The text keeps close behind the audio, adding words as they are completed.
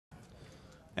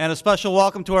And a special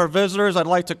welcome to our visitors. I'd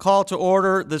like to call to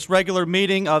order this regular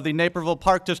meeting of the Naperville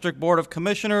Park District Board of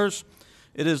Commissioners.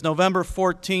 It is November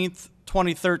 14th,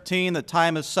 2013. The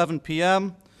time is 7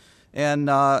 p.m. And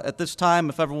at this time,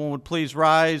 if everyone would please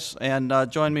rise and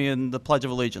join me in the Pledge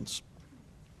of Allegiance.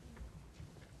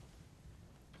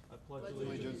 I pledge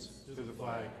allegiance to the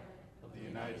flag of the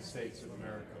United States of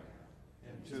America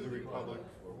and to the republic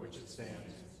for which it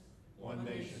stands, one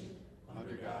nation,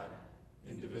 under God,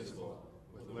 indivisible,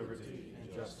 with liberty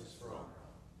and justice for all.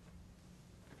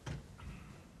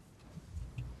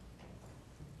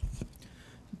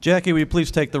 Jackie, will you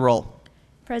please take the roll?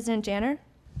 President Janner?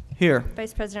 Here.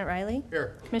 Vice President Riley?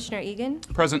 Here. Commissioner Egan?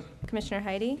 Present. Commissioner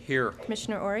Heidi? Here.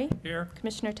 Commissioner Ori? Here.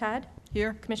 Commissioner Todd?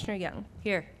 Here. Commissioner Young?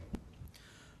 Here.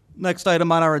 Next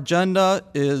item on our agenda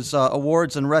is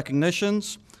awards and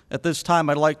recognitions. At this time,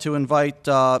 I'd like to invite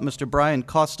Mr. Brian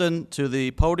Costin to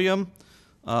the podium.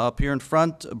 Up here in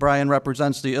front, Brian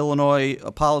represents the Illinois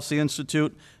Policy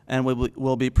Institute and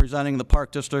will be presenting the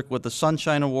Park District with the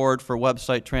Sunshine Award for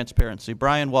website transparency.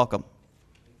 Brian, welcome.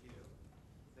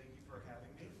 Thank you for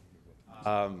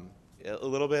having me. A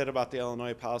little bit about the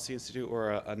Illinois Policy Institute.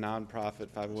 We're a nonprofit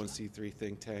 501c3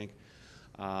 think tank.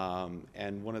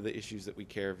 And one of the issues that we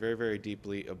care very, very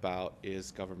deeply about is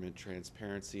government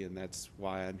transparency, and that's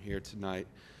why I'm here tonight.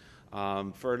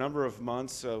 For a number of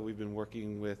months, we've been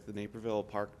working with the Naperville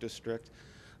Park District,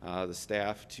 the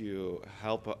staff, to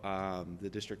help the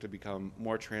district to become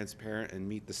more transparent and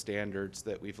meet the standards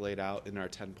that we've laid out in our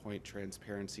 10-point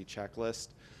transparency checklist.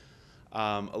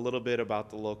 A little bit about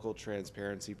the local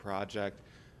transparency project.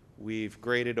 We've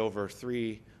graded over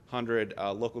 300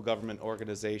 local government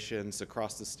organizations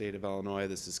across the state of Illinois.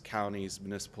 This is counties,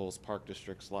 municipals, park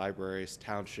districts, libraries,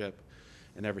 township,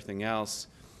 and everything else.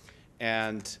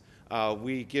 And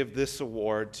we give this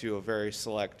award to a very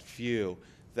select few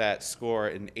that score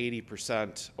an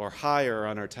 80% or higher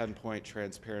on our 10-point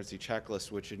transparency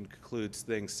checklist, which includes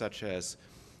things such as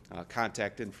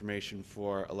contact information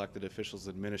for elected officials,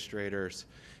 administrators,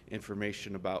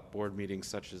 information about board meetings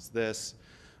such as this,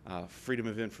 Freedom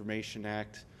of Information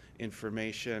Act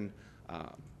information,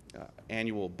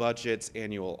 annual budgets,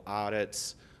 annual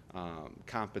audits,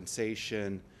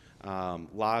 compensation,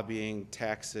 lobbying,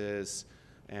 taxes,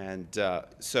 and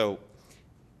so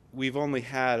we've only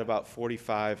had about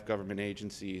 45 government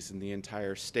agencies in the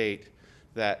entire state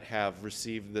that have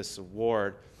received this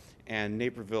award, and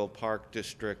Naperville Park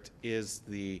District is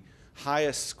the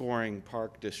highest scoring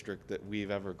park district that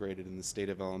we've ever graded in the state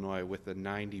of Illinois with a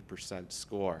 90%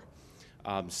 score.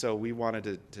 So we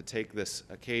wanted to take this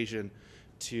occasion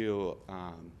to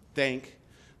thank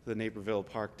the Naperville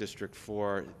Park District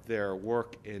for their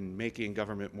work in making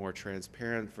government more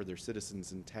transparent for their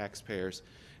citizens and taxpayers.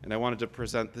 And I wanted to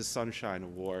present this Sunshine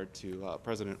Award to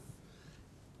President.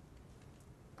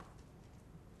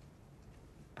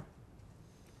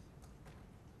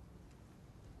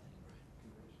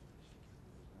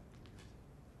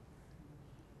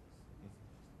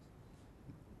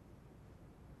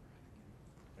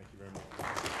 Thank you very much.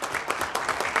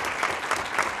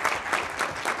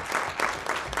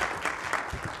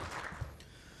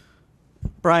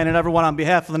 Brian and everyone, on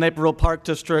behalf of the Naperville Park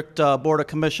District Board of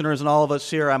Commissioners and all of us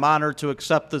here, I'm honored to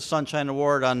accept this Sunshine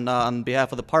Award on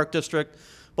behalf of the Park District.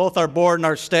 Both our board and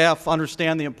our staff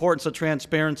understand the importance of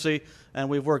transparency, and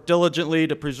we've worked diligently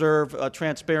to preserve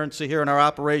transparency here in our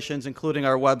operations, including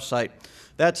our website.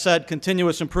 That said,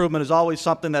 continuous improvement is always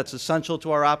something that's essential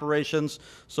to our operations,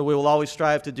 so we will always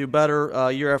strive to do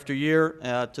better year after year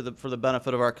for the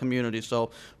benefit of our community.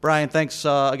 So, Brian, thanks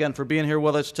again for being here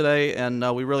with us today,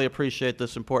 and we really appreciate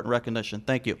this important recognition.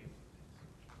 Thank you.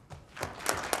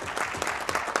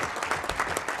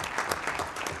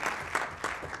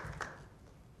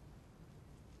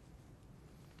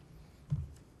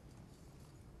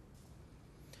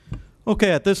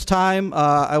 Okay, at this time,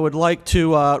 I would like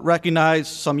to recognize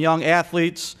some young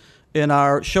athletes in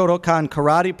our Shotokan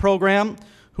Karate program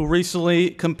who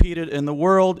recently competed in the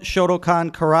World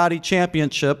Shotokan Karate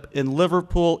Championship in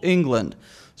Liverpool, England.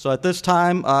 So at this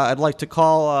time, I'd like to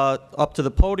call up to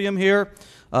the podium here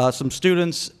some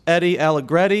students, Eddie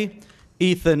Allegretti,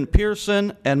 Ethan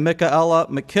Pearson, and Michaela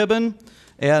McKibben,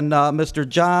 and Mr.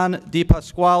 John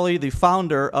DePasquale, the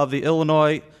founder of the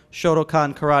Illinois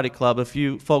Shotokan Karate Club. If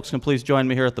you folks can please join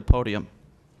me here at the podium.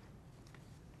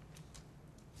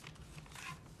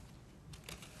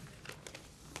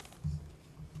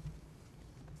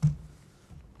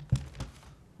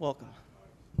 Welcome.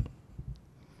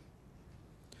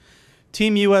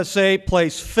 Team USA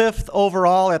placed 5th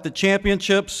overall at the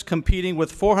championships, competing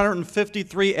with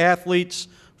 453 athletes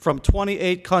from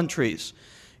 28 countries.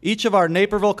 Each of our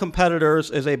Naperville competitors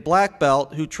is a black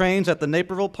belt who trains at the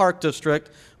Naperville Park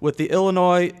District with the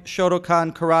Illinois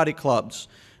Shotokan Karate Clubs.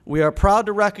 We are proud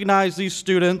to recognize these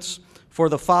students for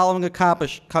the following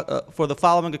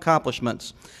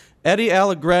accomplishments. Eddie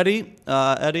Allegretti,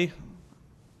 Eddie,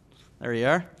 there you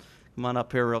are. Come on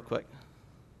up here real quick.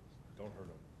 Don't hurt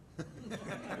him.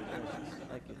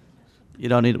 Thank you. You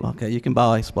don't need to, okay, you can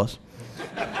bow, I suppose.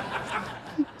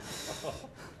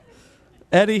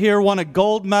 Eddie here won a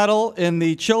gold medal in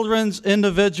the Children's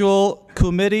Individual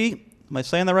Committee. Am I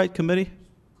saying that right? Committee?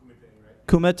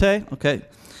 Kumite, okay.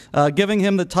 Giving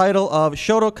him the title of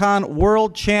Shotokan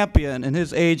World Champion in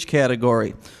his age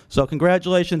category. So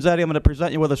congratulations, Eddie. I'm going to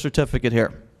present you with a certificate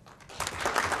here.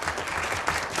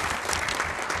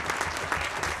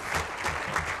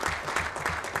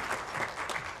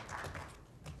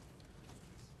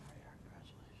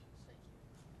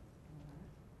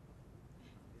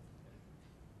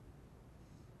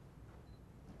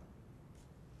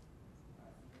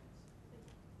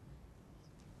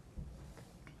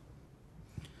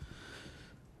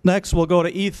 Next, we'll go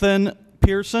to Ethan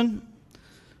Pearson.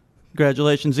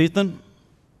 Congratulations, Ethan.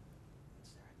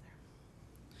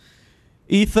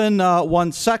 Ethan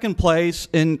won second place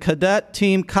in cadet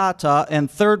team kata and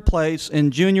third place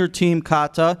in junior team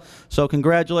kata. So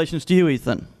congratulations to you,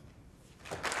 Ethan.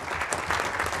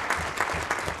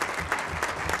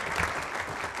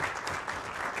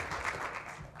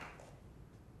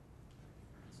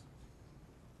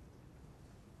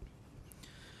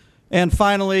 And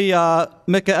finally,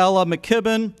 Michaela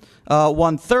McKibben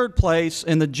won third place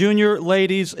in the Junior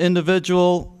Ladies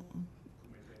Individual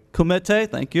Kumite.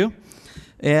 Thank you.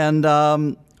 And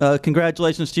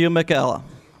congratulations to you, Michaela.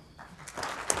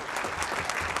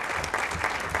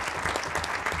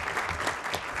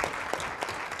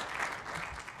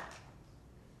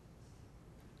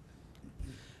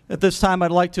 At this time,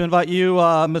 I'd like to invite you,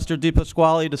 Mr.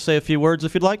 DePasquale, to say a few words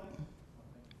if you'd like.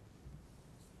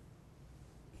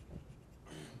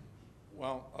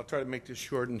 Well, I'll try to make this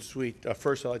short and sweet.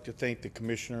 First, I'd like to thank the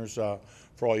commissioners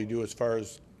for all you do as far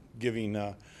as giving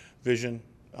vision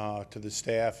to the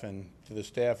staff and to the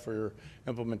staff for your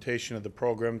implementation of the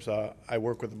programs. I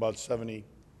work with about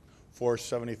 74,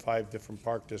 75 different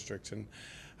park districts, and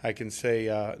I can say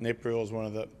Naperville is one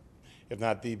of the, if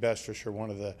not the best, for sure, one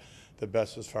of the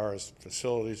best as far as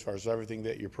facilities, as far as everything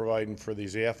that you're providing for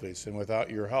these athletes. And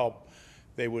without your help,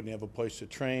 they wouldn't have a place to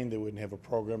train, they wouldn't have a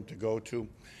program to go to.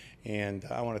 And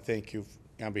I want to thank you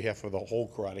on behalf of the whole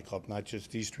karate club, not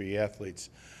just these three athletes.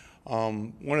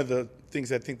 One of the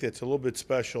things I think that's a little bit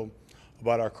special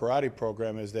about our karate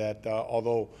program is that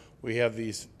although we have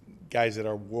these guys that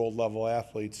are world level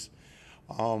athletes,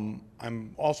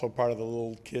 I'm also part of the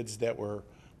little kids that we're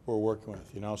working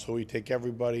with, you know. So we take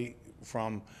everybody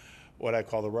from what I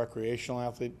call the recreational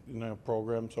athlete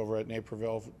programs over at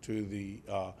Naperville to the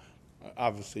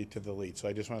obviously to the lead. So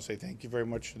I just want to say thank you very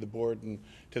much to the board and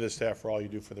to the staff for all you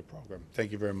do for the program.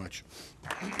 Thank you very much.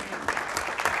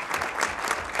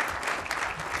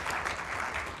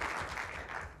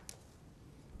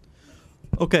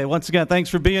 Okay, once again,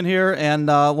 thanks for being here. And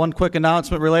one quick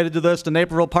announcement related to this. The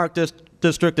Naperville Park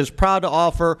District is proud to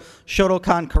offer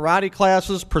Shotokan karate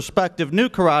classes. Prospective new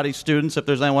karate students, if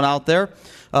there's anyone out there,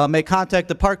 may contact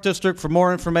the Park District for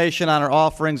more information on our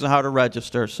offerings and how to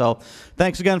register. So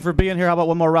thanks again for being here. How about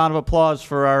one more round of applause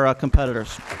for our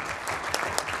competitors?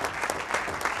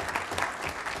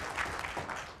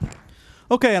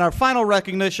 Okay, and our final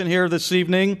recognition here this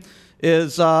evening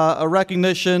is a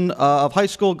recognition of high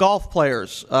school golf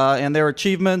players and their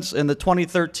achievements in the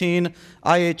 2013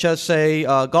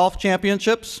 IHSA Golf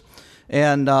Championships,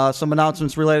 and some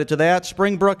announcements related to that.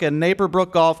 Springbrook and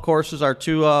Naperbrook golf courses, our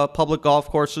two public golf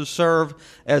courses, serve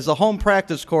as the home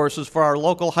practice courses for our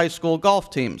local high school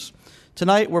golf teams.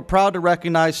 Tonight, we're proud to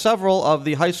recognize several of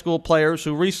the high school players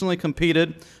who recently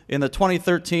competed in the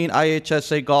 2013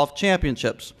 IHSA Golf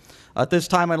Championships. At this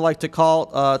time, I'd like to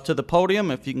call to the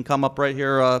podium, if you can come up right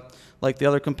here like the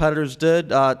other competitors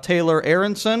did, Taylor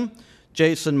Aronson,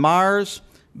 Jason Mars,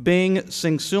 Bing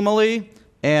Singsumali,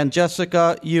 and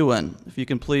Jessica Ewan. If you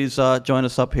can please join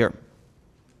us up here.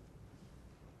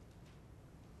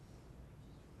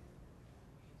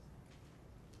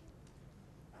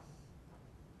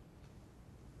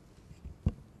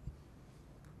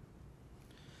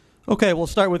 Okay, we'll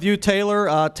start with you,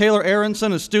 Taylor. Taylor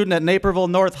Aronson, a student at Naperville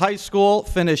North High School,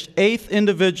 finished 8th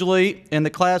individually in the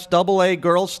Class AA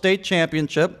Girls State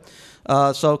Championship.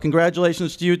 So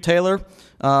congratulations to you, Taylor.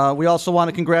 We also want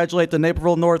to congratulate the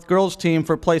Naperville North girls team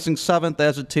for placing 7th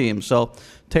as a team. So,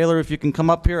 Taylor, if you can come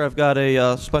up here, I've got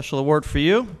a special award for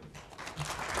you.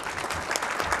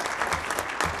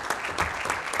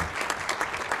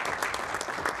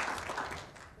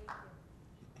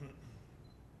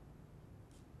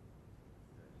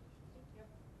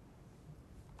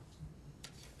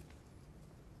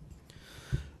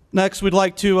 Next, we'd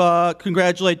like to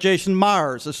congratulate Jason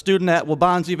Mars, a student at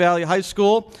Waubonsie Valley High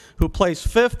School, who placed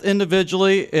 5th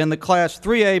individually in the Class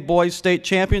 3A Boys State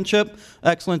Championship.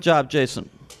 Excellent job, Jason.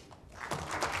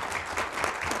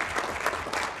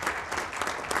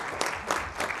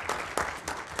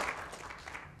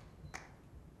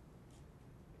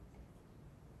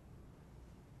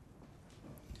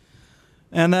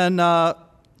 And then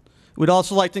we'd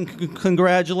also like to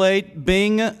congratulate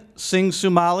Bing Singh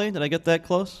Sumali. Did I get that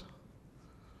close?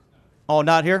 Oh,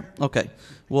 not here? Okay.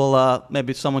 Well,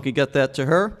 maybe someone could get that to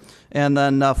her. And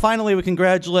then finally, we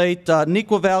congratulate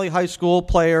Neuqua Valley High School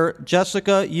player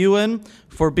Jessica Ewan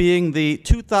for being the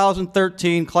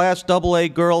 2013 Class AA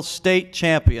Girls State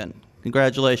Champion.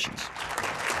 Congratulations.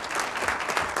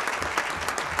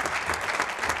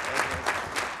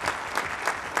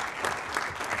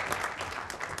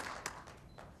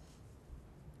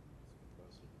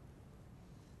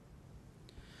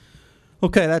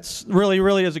 Okay, that's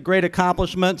really is a great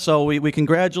accomplishment, so we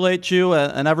congratulate you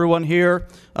and everyone here.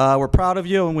 We're proud of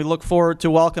you, and we look forward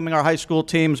to welcoming our high school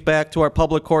teams back to our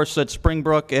public course at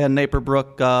Springbrook and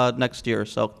Naperbrook next year.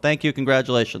 So thank you,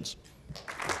 congratulations.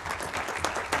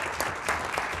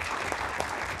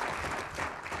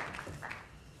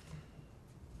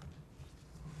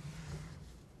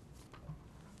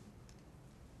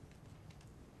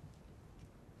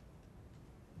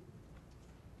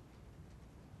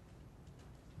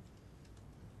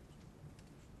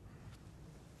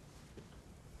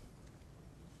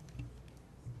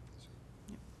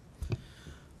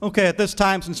 Okay, at this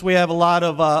time, since we have a lot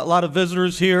of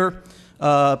visitors here,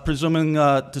 presuming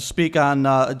to speak on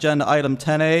agenda item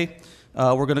 10A,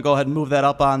 we're going to go ahead and move that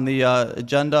up on the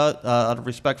agenda out of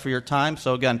respect for your time.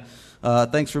 So again,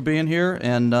 thanks for being here,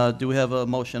 and do we have a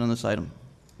motion on this item?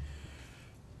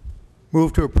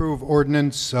 Move to approve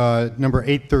ordinance number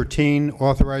 813,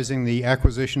 authorizing the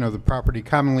acquisition of the property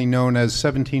commonly known as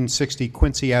 1760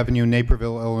 Quincy Avenue,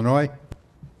 Naperville, Illinois.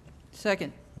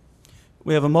 Second.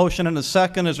 We have a motion and a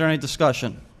second. Is there any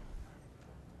discussion?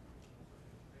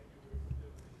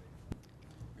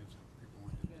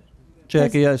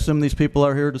 Jackie, I assume these people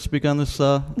are here to speak on this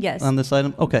Yes. on this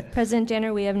item? Okay. President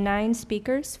Jenner, we have 9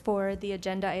 speakers for the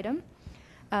agenda item.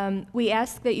 We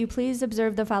ask that you please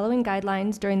observe the following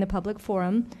guidelines during the public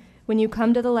forum. When you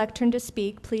come to the lectern to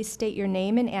speak, please state your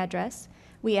name and address.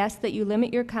 We ask that you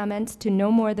limit your comments to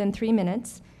no more than 3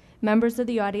 minutes. Members of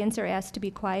the audience are asked to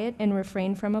be quiet and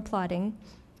refrain from applauding.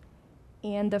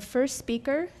 And the first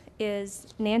speaker is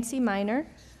Nancy Miner,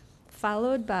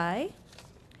 followed by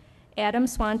Adam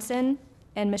Swanson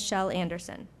and Michelle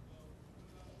Anderson.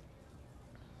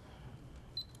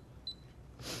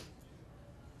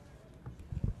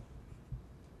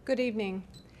 Good evening.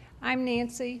 I'm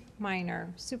Nancy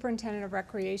Miner, Superintendent of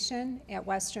Recreation at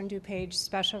Western DuPage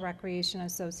Special Recreation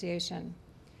Association.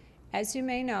 As you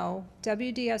may know,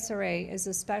 WDSRA is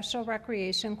a special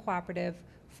recreation cooperative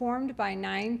formed by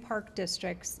 9 park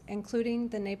districts, including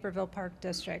the Naperville Park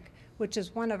District, which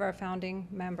is one of our founding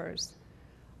members.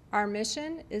 Our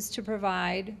mission is to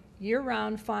provide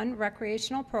year-round fun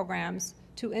recreational programs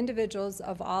to individuals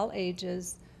of all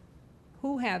ages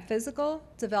who have physical,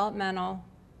 developmental,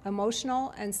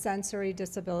 emotional, and sensory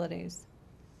disabilities.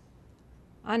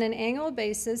 On an annual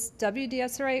basis,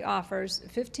 WDSRA offers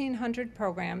 1,500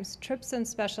 programs, trips, and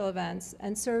special events,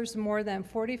 and serves more than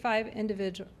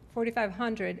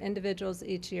 4,500 individuals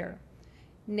each year.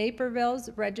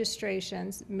 Naperville's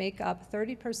registrations make up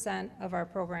 30% of our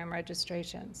program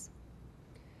registrations.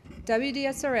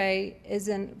 WDSRA is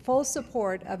in full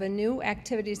support of a new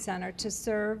activity center to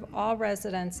serve all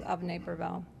residents of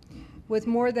Naperville. With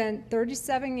more than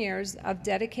 37 years of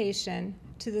dedication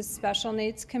to the special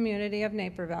needs community of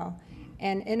Naperville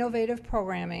and innovative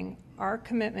programming, our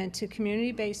commitment to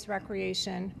community-based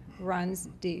recreation runs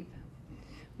deep.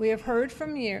 We have heard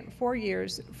for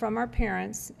years from our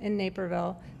parents in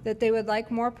Naperville that they would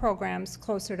like more programs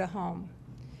closer to home.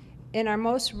 In our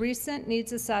most recent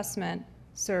needs assessment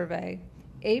survey,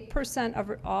 8%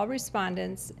 of all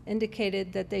respondents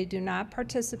indicated that they do not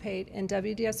participate in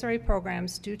WDSRA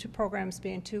programs due to programs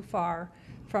being too far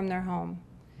from their home.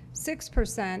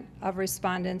 6% of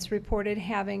respondents reported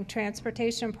having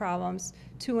transportation problems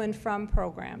to and from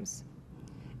programs.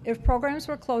 If programs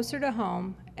were closer to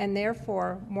home and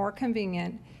therefore more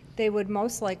convenient, they would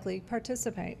most likely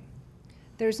participate.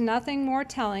 There's nothing more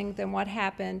telling than what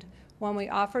happened when we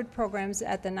offered programs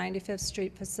at the 95th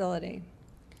Street facility.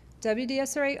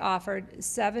 WDSRA offered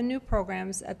 7 new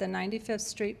programs at the 95th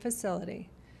Street facility.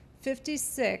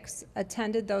 56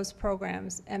 attended those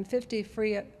programs, and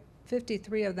 53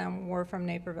 of them were from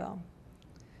Naperville.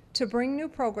 To bring new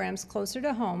programs closer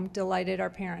to home delighted our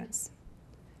parents.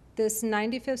 This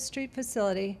 95th Street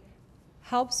facility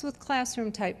helps with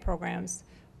classroom-type programs,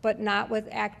 but not with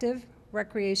active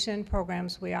recreation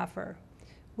programs we offer.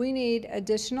 We need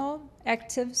additional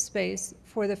active space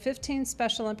for the 15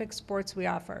 Special Olympic sports we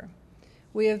offer.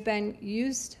 We have been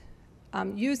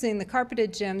using the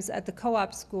carpeted gyms at the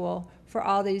co-op school for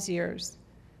all these years.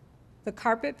 The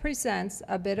carpet presents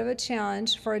a bit of a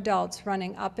challenge for adults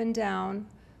running up and down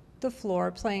the floor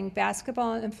playing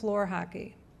basketball and floor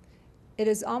hockey. It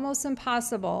is almost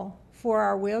impossible for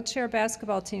our wheelchair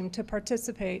basketball team to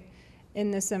participate in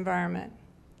this environment.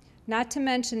 Not to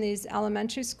mention these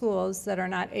elementary schools that are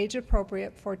not age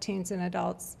appropriate for teens and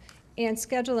adults, and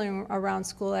scheduling around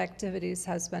school activities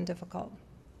has been difficult.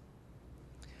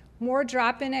 More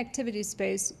drop-in activity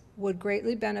space would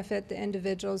greatly benefit the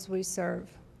individuals we serve.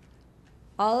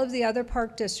 All of the other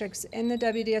park districts in the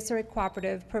WDSRA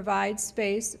cooperative provide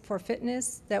space for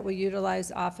fitness that we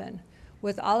utilize often.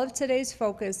 With all of today's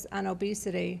focus on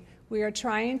obesity, we are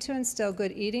trying to instill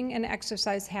good eating and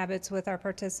exercise habits with our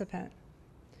participants.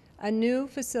 A new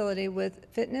facility with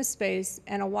fitness space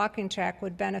and a walking track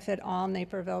would benefit all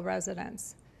Naperville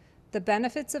residents. The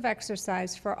benefits of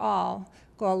exercise for all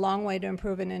go a long way to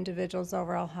improve an individual's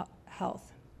overall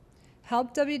health.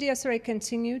 Help WDSRA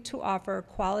continue to offer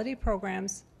quality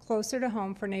programs closer to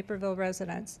home for Naperville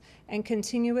residents and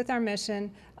continue with our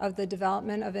mission of the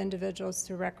development of individuals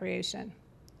through recreation.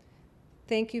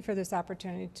 Thank you for this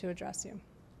opportunity to address you.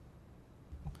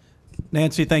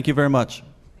 Nancy, thank you very much.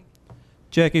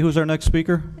 Jackie, who's our next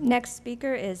speaker? Next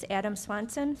speaker is Adam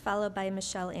Swanson, followed by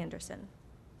Michelle Anderson.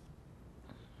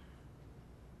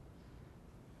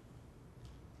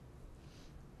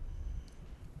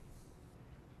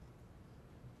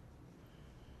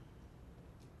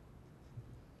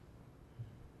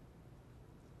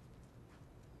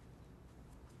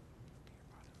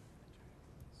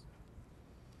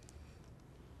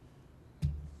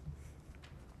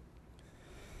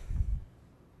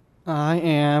 I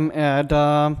am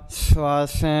Adam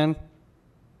Swanson.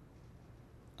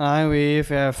 I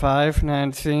live at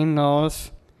 519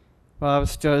 North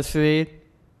Webster Street.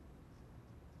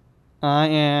 I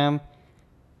am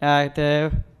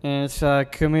active in the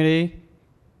community.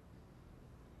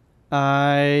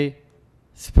 I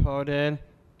supported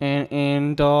an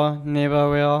indoor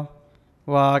Naperville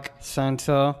Walk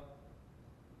Center.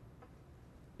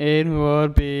 It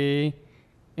would be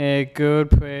a good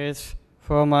place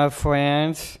for my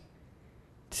friends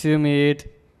to meet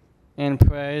and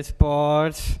play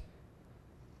sports.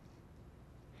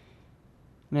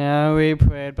 Now we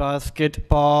play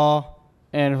basketball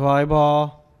and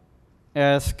volleyball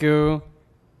at school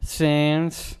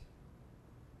since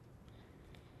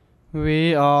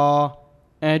we are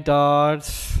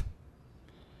adults,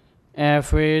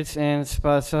 athletes in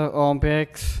Special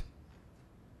Olympics,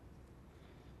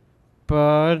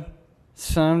 but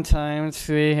sometimes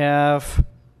we have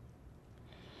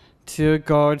to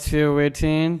go to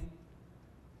routine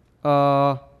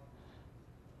to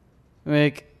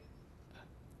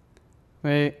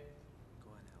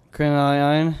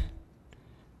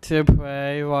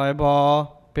play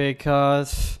volleyball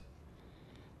because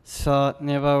some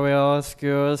Naperville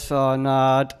schools are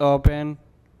not open.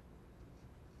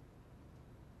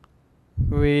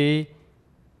 We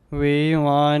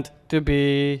want to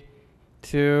be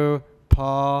to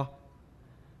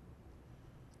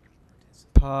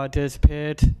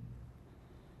participate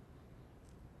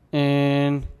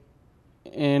in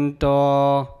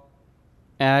indoor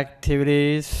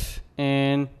activities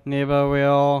in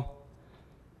Naperville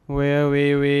where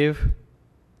we live.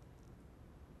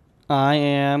 I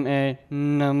am a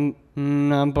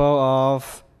number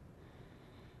of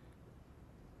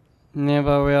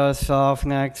Naperville South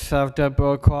Next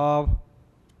Book Club.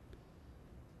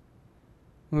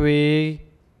 We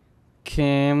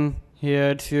came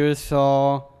here to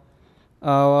show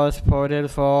our supported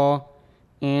for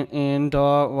an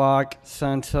indoor walk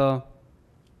center.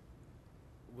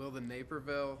 Will the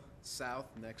Naperville South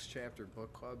Next Chapter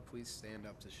Book Club please stand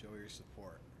up to show your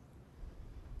support?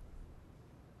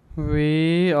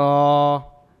 We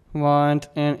all want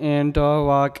an indoor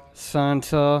walk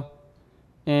center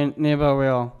in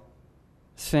Naperville.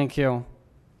 Thank you.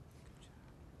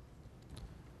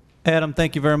 Adam,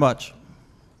 thank you very much.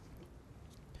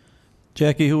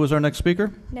 Jackie, who was our next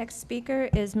speaker? Next speaker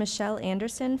is Michelle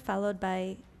Anderson, followed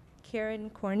by Karen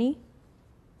Corney.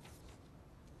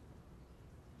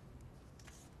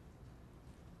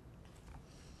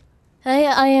 Hi,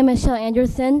 I am Michelle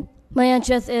Anderson. My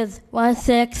address is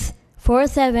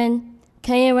 1647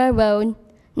 Kennedy Road,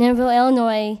 Naperville,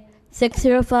 Illinois,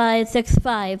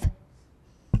 60565.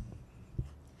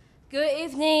 Good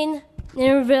evening.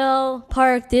 Naperville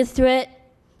Park District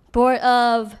Board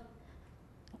of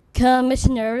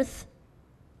Commissioners.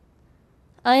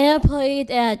 I am employed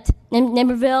at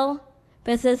Naperville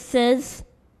businesses,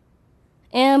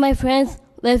 and my friends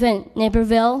live in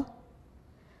Naperville.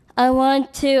 I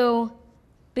want to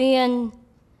be in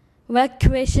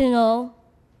recreational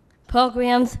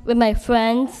programs with my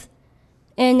friends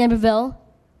in Naperville,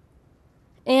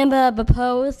 and the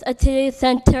proposed activity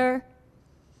center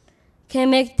can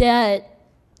make that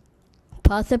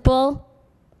possible.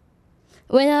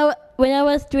 When I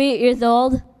was 3 years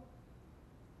old,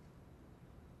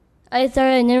 I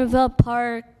started Naperville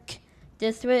Park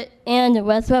District and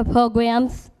restaurant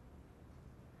programs.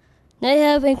 They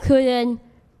have included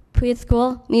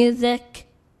preschool, music,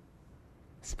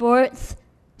 sports,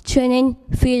 training,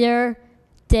 theater,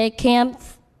 day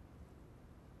camps,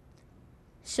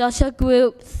 social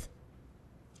groups,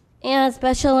 and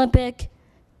Special Olympic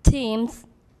teams.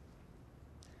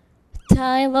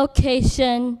 Time,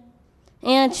 location,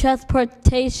 and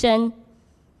transportation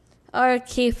are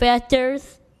key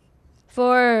factors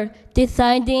for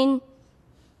deciding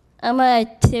on my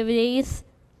activities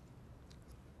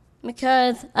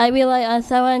because I rely on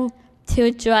someone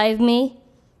to drive me.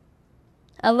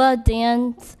 I love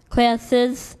dance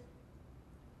classes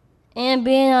and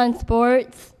being on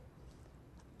sports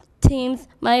teams.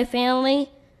 My family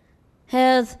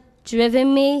has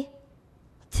driven me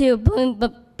to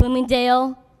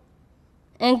Bloomingdale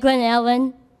and Glen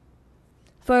Ellen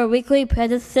for weekly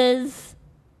practices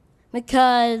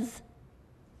because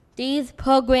these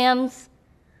programs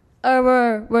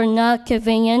were not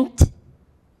convenient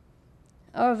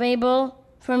or available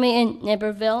for me in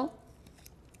Naperville.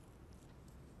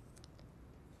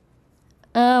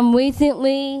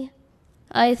 Recently,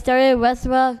 I started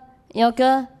restaurant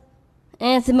yoga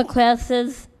and some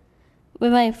classes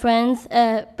with my friends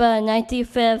at the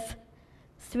 95th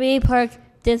Street Park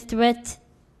District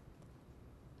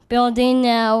building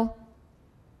now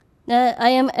that I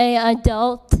am an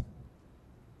adult.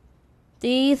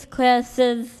 These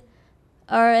classes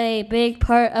are a big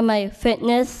part of my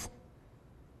fitness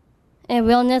and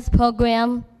wellness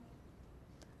program.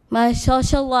 My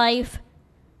social life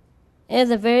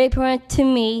is very important to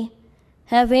me.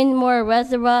 Having more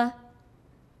restaurant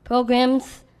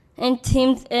programs and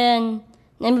teams in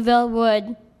Naperville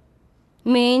would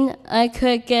mean I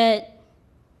could get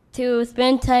to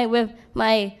spend time with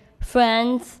my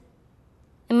friends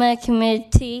in my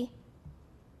community,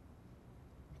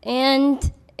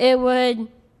 and it would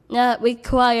not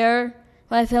require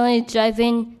my family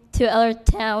driving to other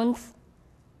towns.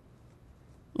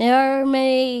 There are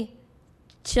many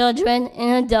children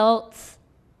and adults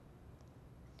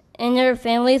and their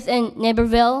families in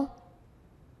Naperville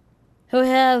who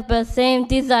have the same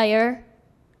desire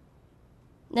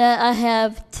that I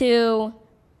have to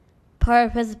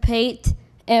participate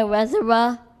in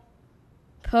restaurant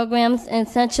programs in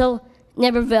Central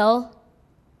Naperville.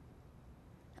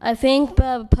 I think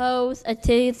the proposed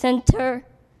activity center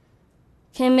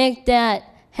can make that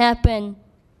happen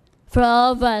for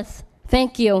all of us.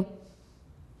 Thank you.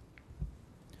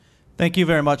 Thank you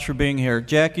very much for being here.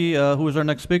 Jackie, who is our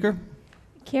next speaker?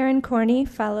 Karen Corney,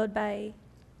 followed by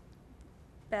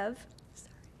Bev.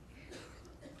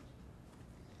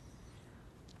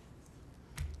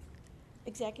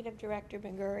 Executive Director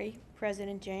McGurry,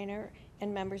 President Janer,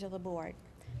 and members of the board.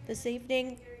 This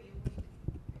evening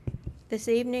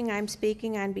I'm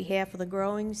speaking on behalf of the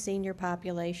growing senior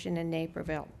population in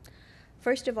Naperville.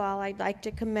 First of all, I'd like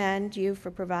to commend you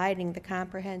for providing the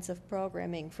comprehensive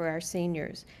programming for our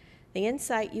seniors. The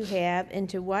insight you have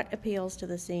into what appeals to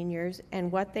the seniors and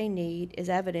what they need is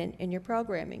evident in your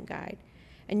programming guide.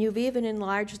 And you've even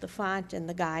enlarged the font in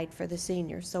the guide for the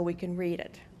seniors so we can read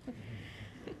it.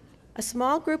 A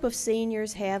small group of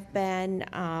seniors have been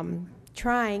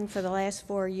trying for the last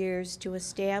 4 years to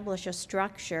establish a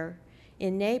structure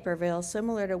in Naperville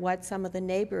similar to what some of the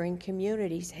neighboring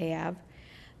communities have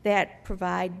that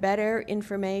provide better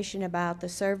information about the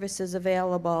services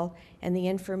available and the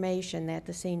information that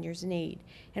the seniors need.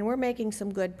 And we're making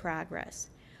some good progress.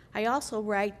 I also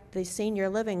write the senior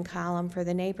living column for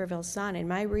the Naperville Sun, and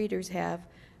my readers have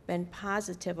been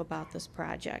positive about this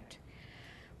project.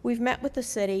 We've met with the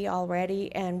city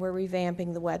already, and we're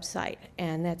revamping the website,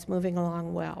 and that's moving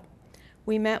along well.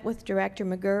 We met with Director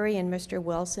McGurry and Mr.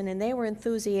 Wilson, and they were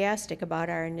enthusiastic about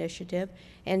our initiative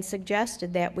and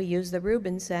suggested that we use the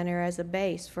Rubin Center as a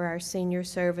base for our senior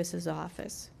services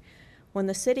office. When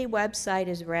the city website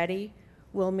is ready,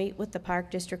 we'll meet with the Park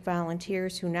District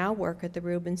volunteers who now work at the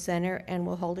Rubin Center, and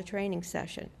we'll hold a training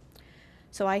session.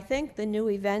 So I think the new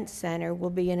event center will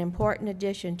be an important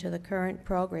addition to the current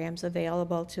programs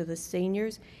available to the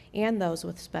seniors and those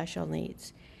with special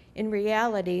needs. In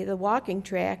reality, the walking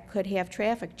track could have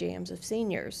traffic jams of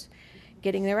seniors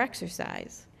getting their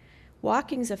exercise.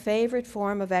 Walking's a favorite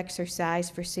form of exercise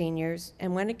for seniors,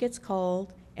 and when it gets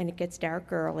cold and it gets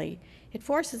dark early, it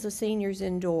forces the seniors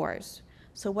indoors.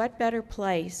 So what better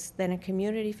place than a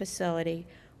community facility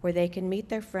where they can meet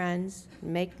their friends,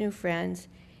 make new friends,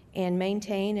 and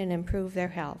maintain and improve their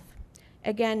health.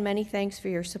 Again, many thanks for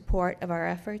your support of our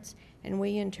efforts, and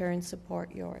we in turn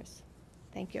support yours.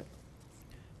 Thank you.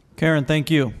 Karen,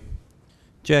 thank you.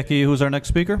 Jackie, who's our next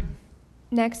speaker?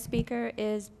 Next speaker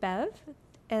is Bev,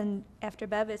 and after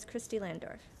Bev is Christy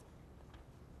Landorf.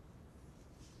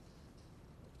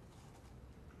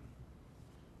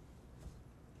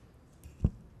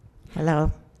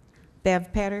 Hello.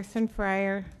 Bev Patterson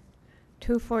Fryer,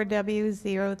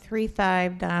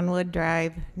 24W035 Donwood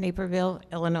Drive, Naperville,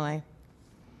 Illinois.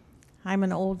 I'm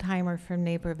an old-timer from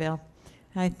Naperville.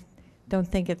 I don't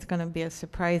think it's going to be a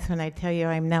surprise when I tell you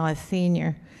I'm now a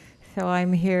senior. So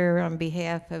I'm here on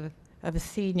behalf of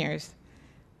seniors.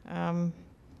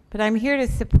 But I'm here to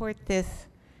support this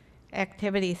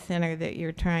activity center that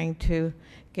you're trying to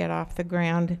get off the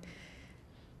ground.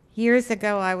 Years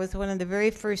ago, I was one of the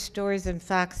very first stores in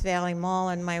Fox Valley Mall,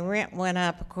 and my rent went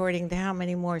up according to how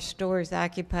many more stores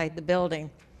occupied the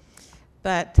building.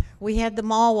 But we had the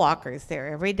mall walkers there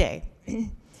every day.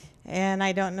 And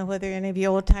I don't know whether any of you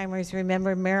old timers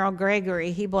remember Merrill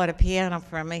Gregory. He bought a piano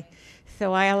from me.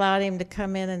 So I allowed him to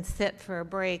come in and sit for a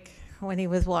break when he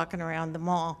was walking around the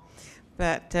mall.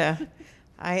 But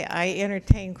I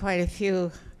entertained quite a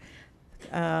few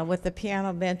with the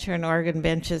piano bench and organ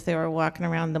benches. They were walking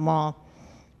around the mall.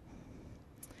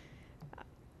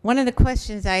 One of the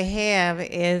questions I have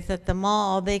is at the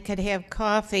mall, they could have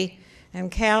coffee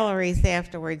and calories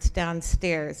afterwards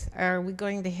downstairs. Are we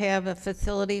going to have a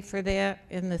facility for that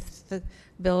in this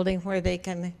building where they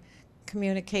can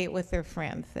communicate with their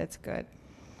friends? That's good.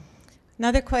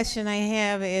 Another question I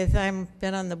have is I've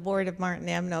been on the board of Martin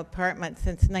Avenue Apartments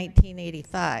since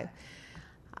 1985.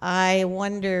 I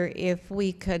wonder if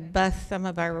we could bus some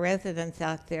of our residents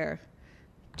out there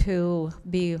to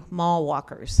be mall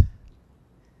walkers.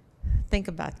 Think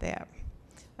about that.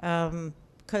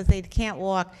 Because they can't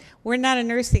walk. We're not a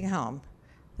nursing home.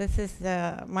 This is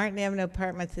Martin Avenue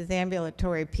Apartments is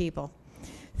ambulatory people.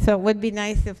 So it would be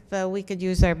nice if we could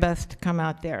use our bus to come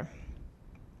out there.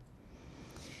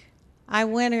 I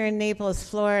winter in Naples,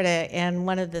 Florida, and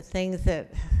one of the things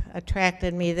that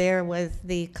attracted me there was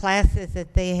the classes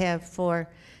that they have for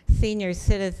senior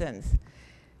citizens.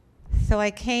 So I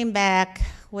came back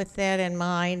with that in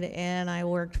mind, and I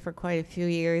worked for quite a few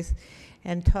years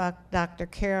and talked Dr.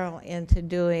 Carroll into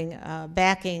doing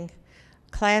backing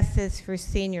classes for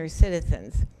senior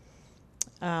citizens.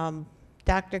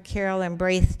 Dr. Carroll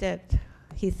embraced it.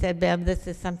 He said, Bev, this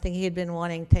is something he had been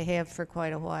wanting to have for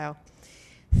quite a while.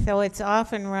 So it's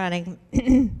off and running.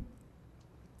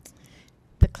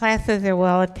 The classes are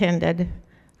well attended.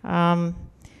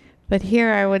 But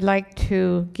here I would like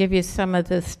to give you some of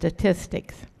the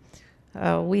statistics.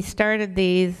 We started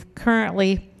these.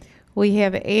 Currently, we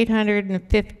have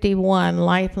 851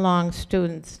 lifelong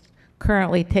students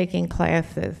currently taking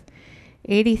classes.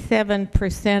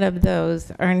 87% of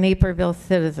those are Naperville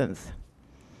citizens.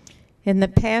 In the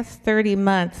past 30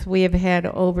 months, we have had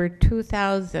over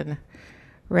 2,000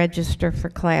 register for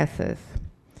classes.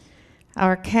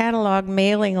 Our catalog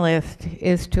mailing list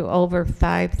is to over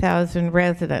 5,000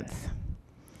 residents.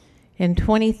 In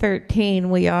 2013,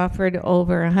 we offered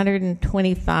over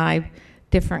 125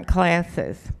 different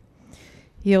classes.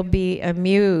 You'll be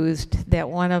amused that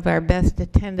one of our best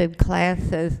attended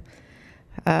classes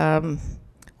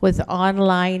was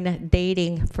online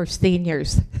dating for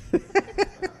seniors.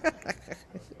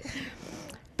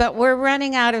 But we're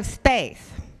running out of space.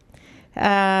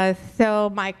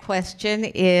 So my question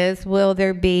is, will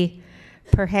there be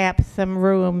perhaps some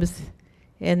rooms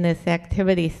in this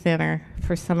activity center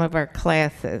for some of our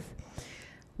classes?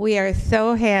 We are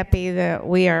so happy that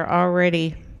we are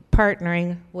already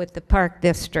partnering with the Park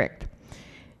District.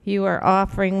 You are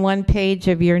offering one page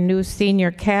of your new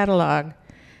senior catalog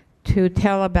to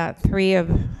tell about 3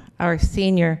 of our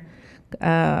senior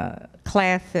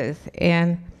classes.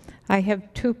 And I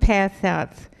have 2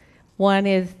 pass-outs. One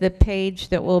is the page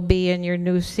that will be in your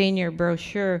new senior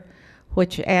brochure,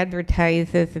 which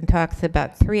advertises and talks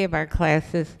about 3 of our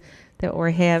classes that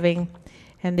we're having.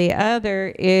 And the other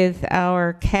is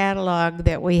our catalog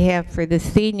that we have for the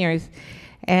seniors.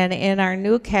 And in our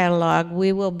new catalog,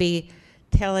 we will be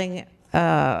talking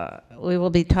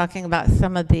about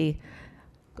some of the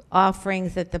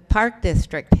offerings that the Park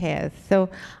District has. So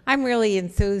I'm really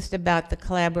enthused about the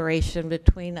collaboration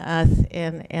between us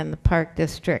and the Park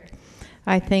District.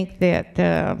 I think that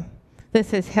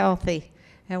this is healthy,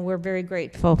 and we're very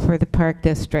grateful for the Park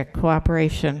District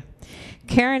cooperation.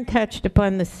 Karen touched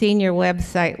upon the senior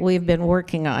website we've been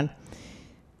working on.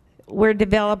 We're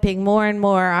developing more and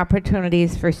more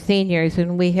opportunities for seniors,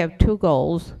 and we have two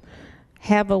goals.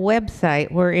 Have a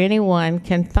website where anyone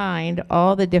can find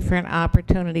all the different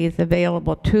opportunities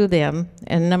available to them.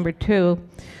 And number two,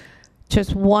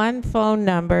 just one phone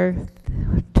number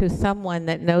to someone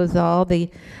that knows all the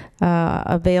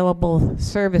available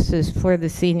services for the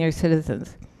senior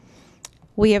citizens.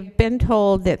 We have been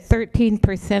told that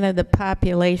 13% of the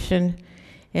population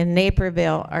in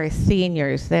Naperville are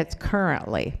seniors. That's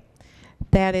currently.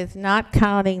 That is not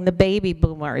counting the baby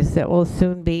boomers that will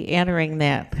soon be entering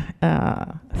that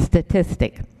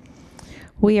statistic.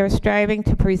 We are striving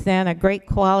to present a great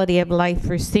quality of life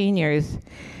for seniors,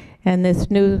 and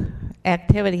this new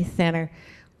activity center,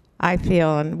 I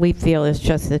feel and we feel, is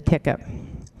just the ticket.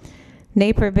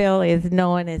 Naperville is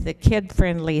known as a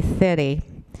kid-friendly city,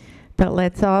 but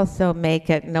let's also make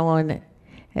it known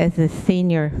as a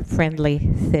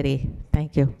senior-friendly city.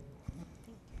 Thank you.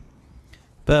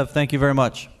 Bev, thank you very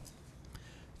much.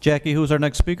 Jackie, who's our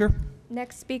next speaker?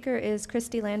 Next speaker is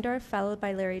Christy Landorf, followed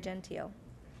by Larry Gentile.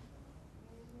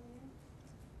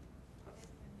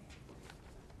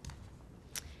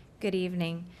 Good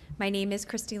evening. My name is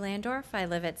Christy Landorf. I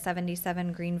live at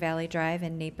 77 Green Valley Drive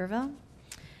in Naperville.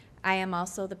 I am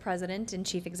also the president and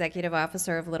chief executive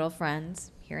officer of Little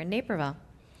Friends here in Naperville.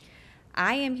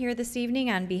 I am here this evening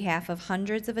on behalf of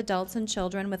hundreds of adults and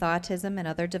children with autism and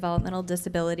other developmental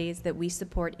disabilities that we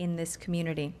support in this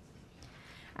community.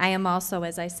 I am also,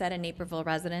 as I said, a Naperville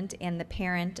resident and the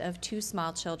parent of 2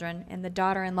 small children and the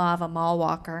daughter-in-law of a mall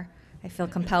walker. I feel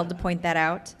compelled to point that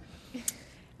out.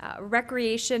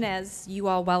 Recreation, as you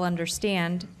all well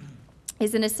understand,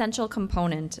 is an essential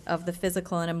component of the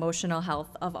physical and emotional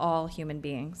health of all human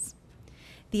beings.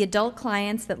 The adult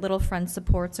clients that Little Friends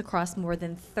supports across more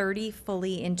than 30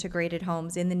 fully integrated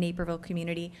homes in the Naperville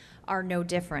community are no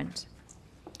different.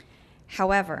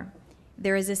 However,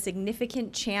 there is a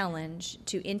significant challenge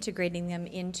to integrating them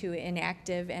into an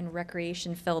active and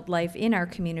recreation-filled life in our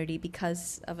community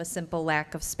because of a simple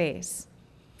lack of space.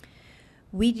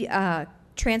 We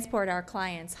transport our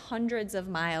clients hundreds of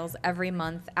miles every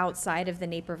month outside of the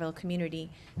Naperville community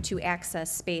to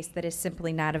access space that is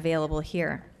simply not available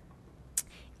here.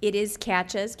 It is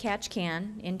catch as catch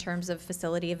can in terms of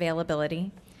facility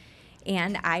availability,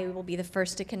 and I will be the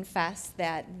first to confess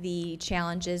that the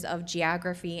challenges of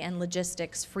geography and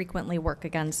logistics frequently work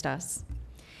against us.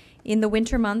 In the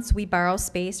winter months, we borrow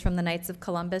space from the Knights of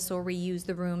Columbus or we use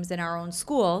the rooms in our own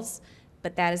schools,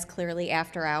 but that is clearly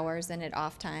after hours and at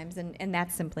off times, and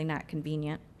that's simply not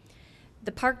convenient.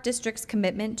 The Park District's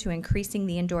commitment to increasing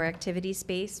the indoor activity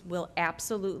space will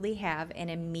absolutely have an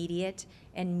immediate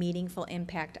and meaningful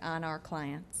impact on our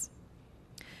clients.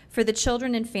 For the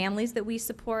children and families that we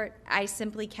support, I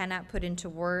simply cannot put into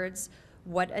words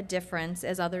what a difference,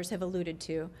 as others have alluded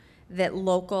to, that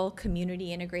local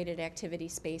community integrated activity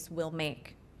space will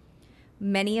make.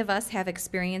 Many of us have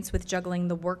experience with juggling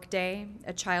the workday,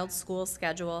 a child's school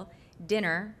schedule,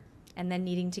 dinner, and then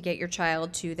needing to get your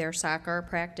child to their soccer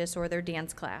practice or their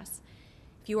dance class.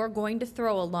 If you are going to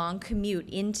throw a long commute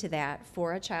into that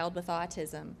for a child with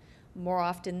autism, more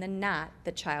often than not,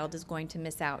 the child is going to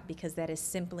miss out because that is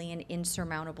simply an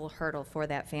insurmountable hurdle for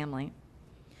that family.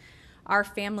 Our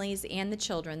families and the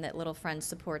children that Little Friends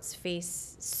supports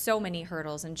face so many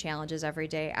hurdles and challenges every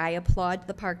day. I applaud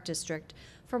the Park District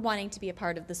for wanting to be a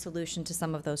part of the solution to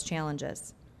some of those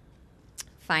challenges.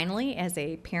 Finally, as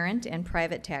a parent and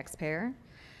private taxpayer,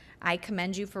 I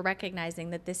commend you for recognizing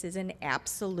that this is an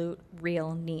absolute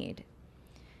real need.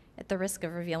 At the risk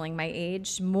of revealing my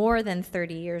age, more than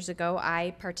 30 years ago,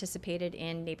 I participated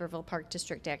in Naperville Park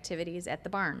District activities at the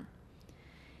barn.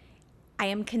 I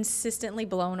am consistently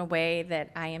blown away that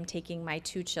I am taking my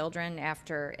 2 children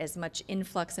after as much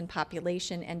influx in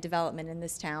population and development in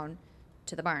this town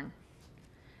to the barn.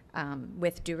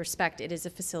 With due respect, it is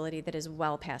a facility that is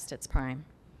well past its prime.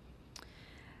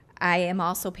 I am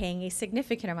also paying a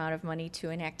significant amount of money to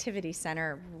an activity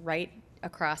center right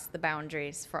across the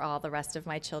boundaries for all the rest of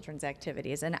my children's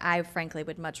activities, and I frankly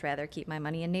would much rather keep my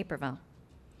money in Naperville.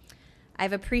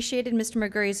 I've appreciated Mr.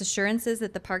 McGurry's assurances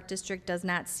that the Park District does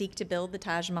not seek to build the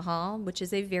Taj Mahal, which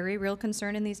is a very real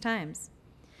concern in these times.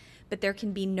 But there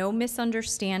can be no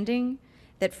misunderstanding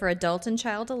that for adult and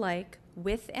child alike,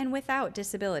 with and without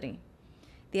disability,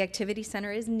 the activity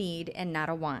center is need and not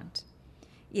a want.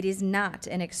 It is not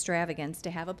an extravagance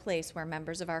to have a place where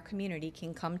members of our community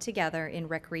can come together in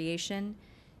recreation,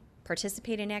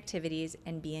 participate in activities,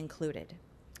 and be included.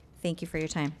 Thank you for your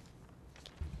time.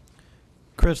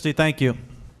 Christy, thank you.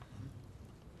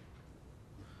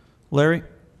 Larry?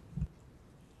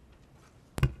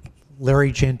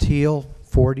 Larry Gentile,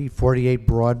 4048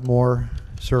 Broadmoor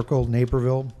Circle,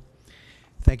 Naperville.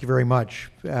 Thank you very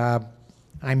much.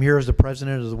 I'm here as the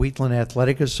president of the Wheatland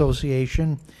Athletic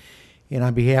Association, and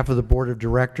on behalf of the board of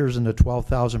directors and the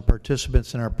 12,000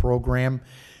 participants in our program,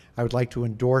 I would like to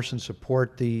endorse and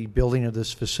support the building of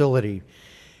this facility.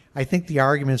 I think the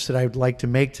arguments that I would like to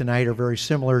make tonight are very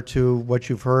similar to what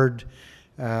you've heard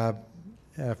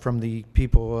from the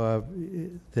people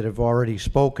that have already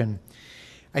spoken.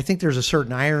 I think there's a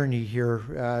certain irony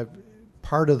here.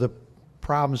 Part of the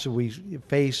problems that we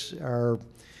face are,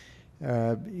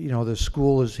 the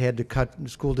school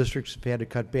districts have had to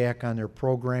cut back on their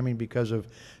programming because of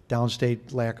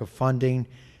downstate lack of funding.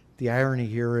 The irony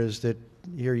here is that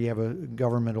here you have a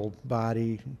governmental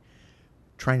body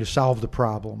trying to solve the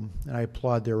problem, and I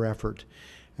applaud their effort.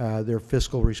 Their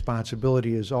fiscal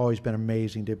responsibility has always been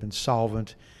amazing. They've been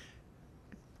solvent.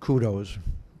 Kudos.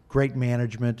 Great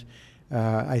management.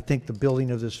 I think the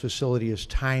building of this facility is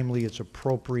timely, it's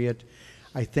appropriate.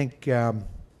 I think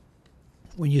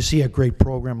when you see a great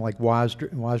program like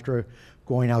WASDRA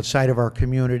going outside of our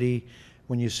community,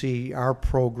 when you see our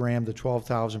program, the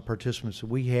 12,000 participants that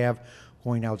we have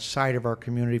going outside of our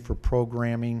community for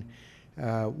programming,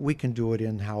 we can do it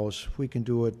in-house. We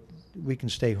can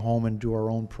stay home and do our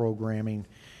own programming.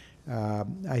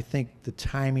 I think the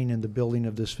timing and the building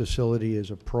of this facility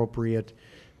is appropriate.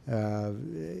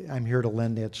 I'm here to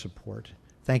lend that support.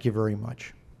 Thank you very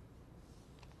much.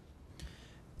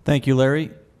 Thank you,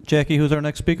 Larry. Jackie, who's our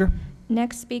next speaker?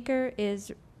 Next speaker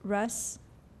is Russ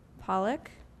Pollock,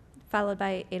 followed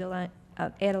by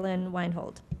Adeline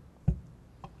Weinhold.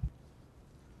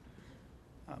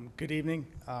 Good evening.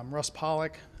 Russ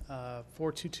Pollock,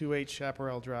 4228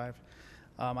 Chaparral Drive.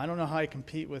 I don't know how I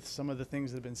compete with some of the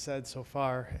things that have been said so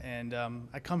far, and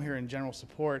I come here in general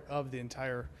support of the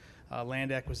entire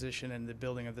land acquisition and the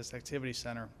building of this activity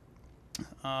center.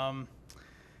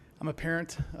 I'm a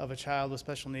parent of a child with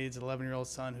special needs, an 11-year-old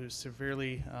son who's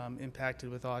severely impacted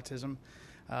with autism.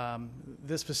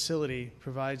 This facility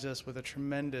provides us with a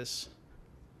tremendous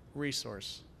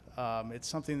resource. It's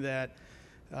something that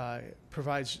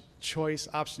provides choice,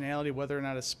 optionality, whether or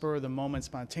not it's spur-of-the-moment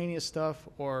spontaneous stuff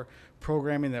or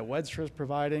programming that WEDSTRA is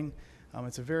providing.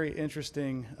 It's a very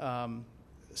interesting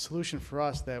solution for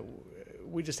us that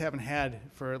we just haven't had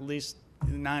for at least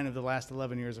 9 of the last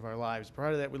 11 years of our lives.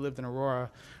 Prior to that, we lived in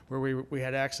Aurora, where we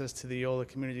had access to the Yola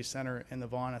Community Center and the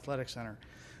Vaughn Athletic Center.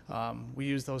 We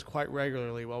used those quite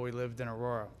regularly while we lived in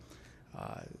Aurora.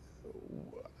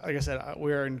 Like I said,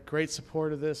 we are in great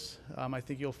support of this. I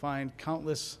think you'll find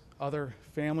countless other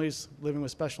families living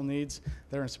with special needs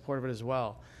that are in support of it as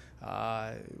well.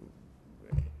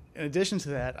 In addition to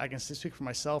that, I can speak for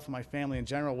myself and my family in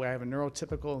general, where I have a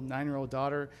neurotypical 9-year-old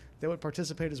daughter that would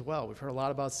participate as well. We've heard a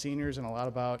lot about seniors and a lot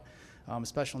about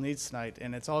special needs tonight,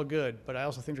 and it's all good, but I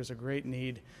also think there's a great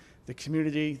need. The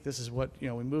community, this is what we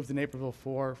moved to Naperville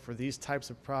for these types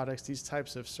of products, these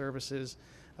types of services.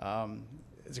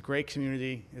 It's a great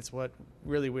community. It's what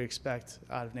really we expect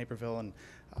out of Naperville, and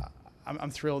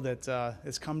I'm thrilled that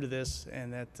it's come to this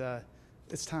and that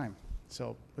it's time.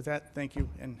 So with that, thank you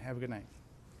and have a good night.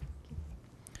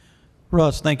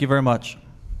 Russ, thank you very much.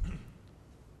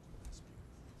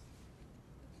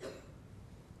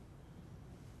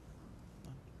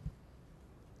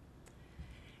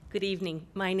 Good evening.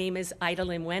 My name is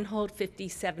Idalyn Wenhold,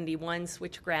 5071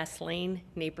 Switchgrass Lane,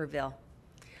 Naperville.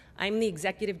 I'm the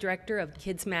executive director of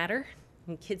Kids Matter,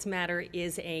 and Kids Matter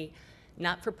is a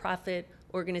not-for-profit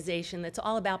organization that's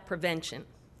all about prevention.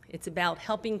 It's about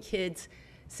helping kids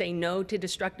say no to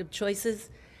destructive choices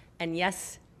and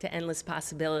yes to endless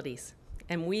possibilities.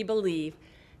 And we believe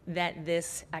that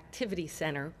this activity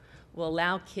center will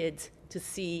allow kids to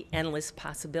see endless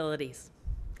possibilities.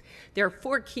 There are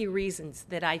 4 key reasons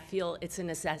that I feel it's a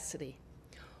necessity.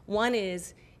 One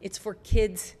is it's for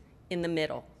kids in the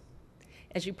middle.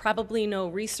 As you probably know,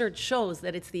 research shows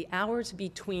that it's the hours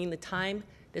between the time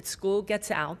that school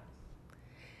gets out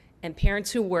and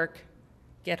parents who work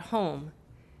get home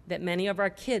that many of our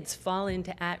kids fall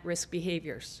into at-risk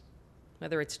behaviors,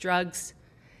 whether it's drugs,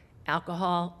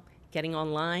 alcohol, getting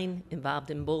online, involved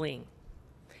in bullying.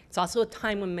 It's also a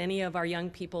time when many of our young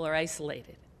people are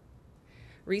isolated.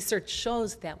 Research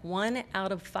shows that 1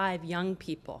 out of 5 young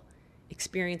people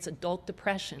experience adult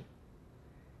depression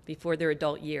before their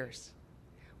adult years.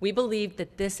 We believe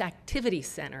that this activity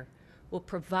center will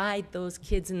provide those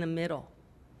kids in the middle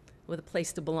with a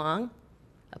place to belong,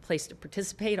 a place to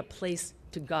participate, a place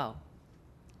to go.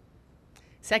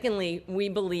 Secondly, we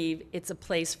believe it's a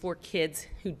place for kids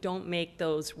who don't make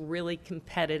those really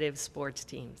competitive sports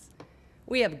teams.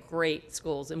 We have great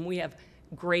schools and we have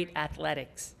great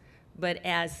athletics, but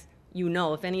as you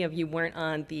know, if any of you weren't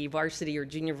on the varsity or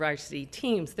junior varsity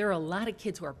teams, there are a lot of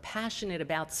kids who are passionate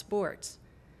about sports,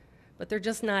 but they're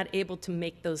just not able to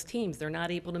make those teams. They're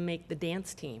not able to make the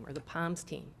dance team or the POMS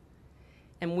team.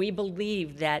 And we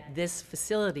believe that this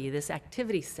facility, this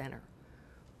activity center,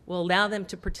 will allow them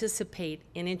to participate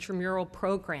in intramural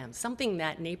programs, something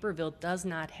that Naperville does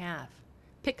not have.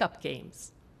 Pickup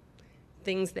games,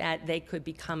 things that they could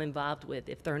become involved with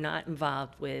if they're not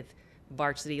involved with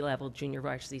varsity level, junior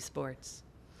varsity sports.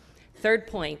 Third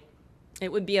point,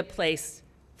 it would be a place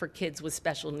for kids with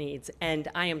special needs. And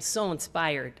I am so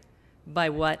inspired by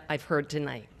what I've heard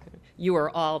tonight. You are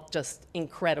all just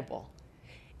incredible.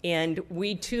 And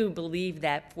we too believe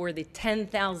that for the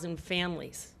 10,000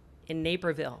 families in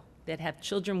Naperville that have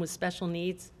children with special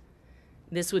needs,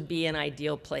 this would be an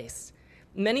ideal place.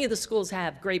 Many of the schools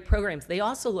have great programs. They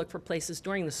also look for places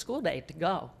during the school day to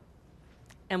go.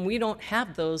 And we don't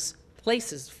have those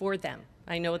places for them.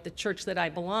 I know at the church that I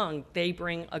belong, they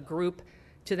bring a group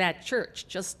to that church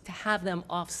just to have them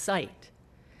off-site.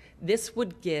 This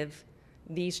would give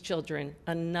these children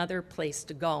another place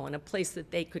to go and a place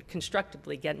that they could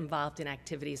constructively get involved in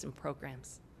activities and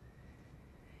programs.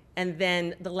 And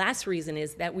then the last reason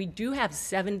is that we do have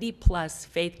 70+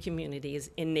 faith communities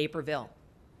in Naperville.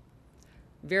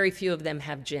 Very few of them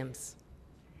have gyms.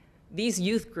 These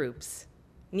youth groups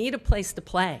need a place to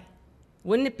play.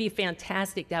 Wouldn't it be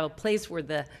fantastic to have a place where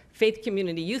the faith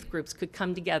community youth groups could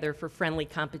come together for friendly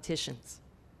competitions?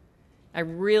 I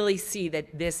really see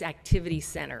that this activity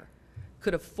center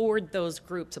could afford those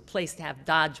groups a place to have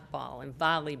dodgeball and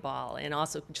volleyball and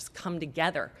also just come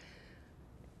together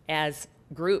as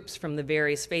groups from the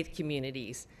various faith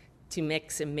communities to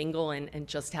mix and mingle and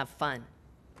just have fun.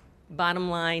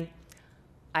 Bottom line,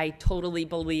 I totally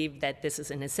believe that this is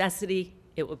a necessity.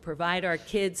 It would provide our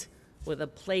kids with a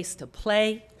place to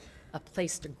play, a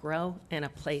place to grow, and a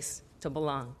place to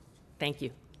belong. Thank you.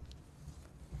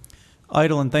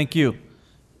 Idle, and thank you.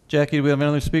 Jackie, do we have any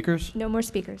other speakers? No more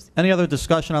speakers. Any other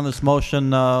discussion on this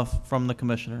motion from the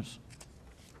commissioners?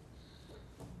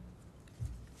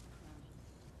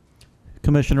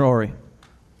 Commissioner Ori.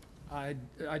 I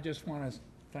just want to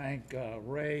thank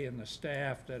Ray and the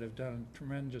staff that have done a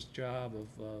tremendous job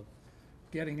of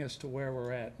getting us to where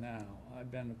we're at now.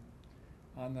 I've been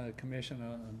on the commission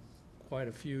quite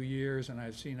a few years, and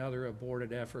I've seen other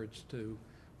aborted efforts to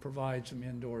provide some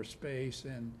indoor space,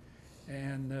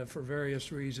 and for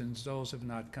various reasons, those have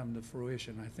not come to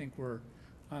fruition. I think we're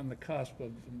on the cusp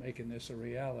of making this a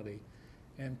reality.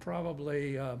 And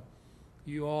probably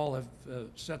you all have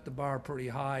set the bar pretty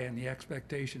high, and the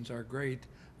expectations are great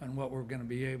on what we're going to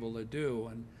be able to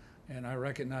do. And I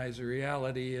recognize the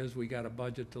reality is we got a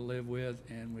budget to live with,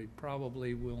 and we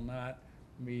probably will not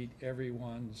meet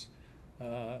everyone's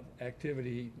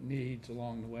activity needs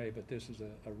along the way, but this is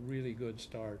a really good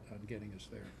start on getting us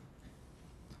there.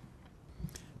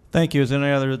 Thank you. Is there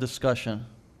any other discussion?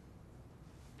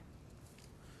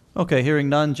 Okay, hearing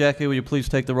none. Jackie, will you please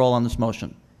take the roll on this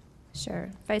motion? Sure.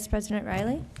 Vice President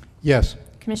Riley? Yes.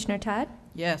 Commissioner Todd?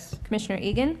 Yes. Commissioner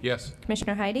Egan? Yes.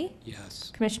 Commissioner Heidi?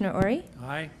 Yes. Commissioner Ori?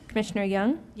 Aye. Commissioner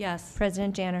Young? Yes.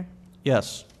 President Janner?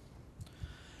 Yes.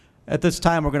 At this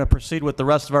time, we're going to proceed with the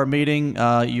rest of our meeting.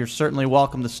 You're certainly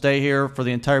welcome to stay here for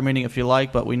the entire meeting if you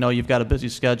like, but we know you've got a busy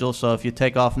schedule, so if you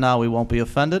take off now, we won't be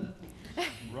offended.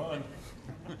 Run.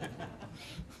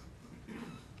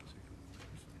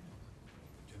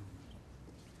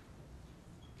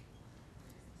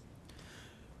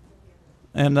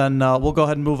 And then we'll go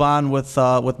ahead and move on with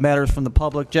matters from the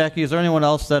public. Jackie, is there anyone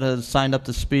else that has signed up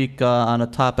to speak on a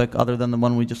topic other than the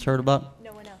one we just heard about?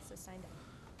 No one else has signed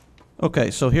up.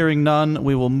 Okay, so hearing none,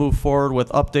 we will move forward with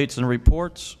updates and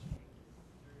reports.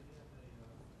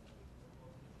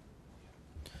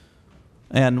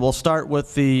 And we'll start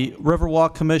with the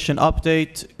Riverwalk Commission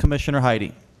update. Commissioner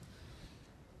Heidi.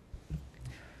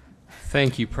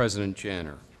 Thank you, President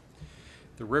Janner.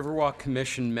 The Riverwalk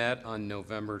Commission met on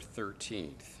November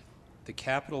 13th. The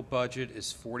capital budget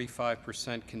is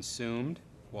 45% consumed,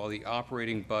 while the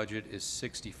operating budget is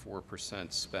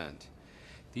 64% spent.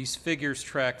 These figures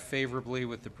track favorably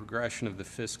with the progression of the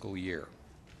fiscal year.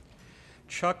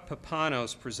 Chuck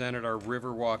Papanos presented our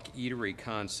Riverwalk Eatery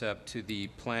concept to the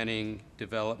Planning,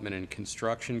 Development, and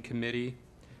Construction Committee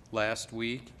last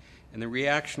week, and the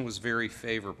reaction was very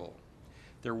favorable.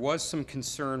 There was some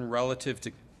concern relative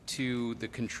to to the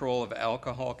control of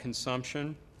alcohol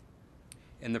consumption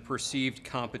and the perceived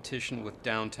competition with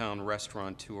downtown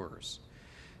restaurateurs.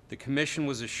 The Commission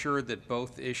was assured that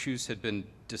both issues had been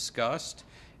discussed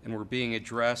and were being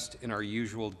addressed in our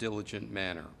usual diligent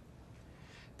manner.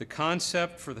 The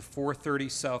concept for the 430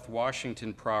 South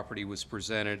Washington property was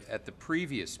presented at the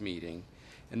previous meeting,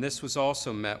 and this was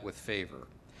also met with favor.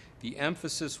 The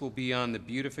emphasis will be on the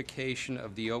beautification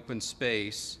of the open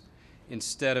space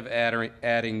instead of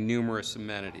adding numerous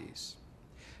amenities.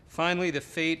 Finally, the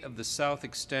fate of the south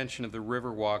extension of the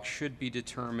Riverwalk should be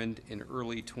determined in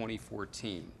early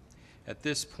 2014. At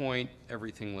this point,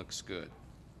 everything looks good.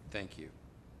 Thank you.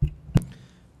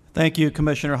 Thank you,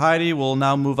 Commissioner Heidi. We'll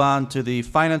now move on to the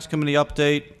Finance Committee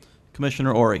update.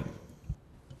 Commissioner Ori.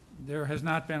 There has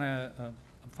not been a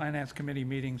Finance Committee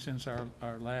meeting since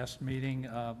our last meeting.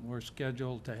 We're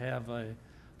scheduled to have a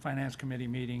Finance Committee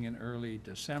meeting in early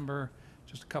December.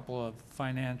 Just a couple of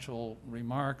financial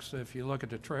remarks. If you look at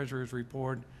the Treasurer's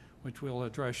report, which we'll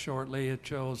address shortly, it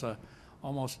shows a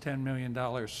almost $10 million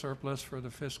surplus for the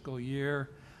fiscal year.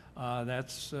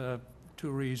 That's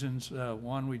two reasons.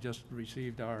 One, we just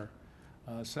received our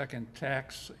second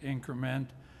tax increment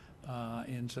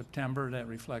in September. That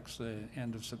reflects the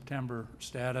end of September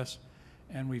status.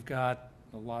 And we've got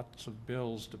lots of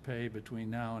bills to pay between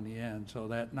now and the end. So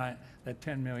that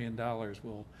 $10 million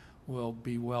will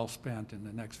be well spent in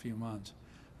the next few months.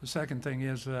 The second thing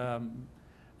is,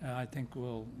 I think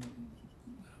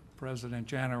President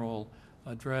Janner will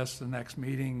address the next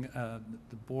meeting.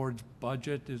 The board's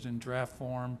budget is in draft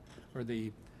form, or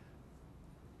the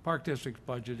Park District's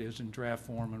budget is in draft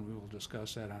form, and we will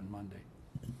discuss that on Monday.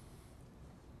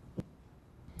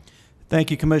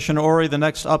 Thank you, Commissioner Ori. The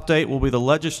next update will be the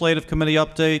Legislative Committee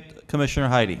update. Commissioner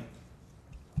Heidi.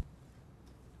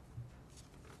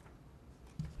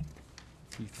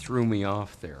 You threw me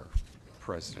off there,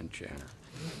 President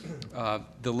Janner.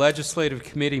 The Legislative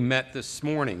Committee met this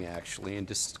morning, actually, and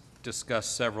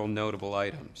discussed several notable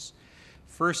items.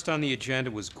 First on the agenda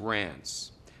was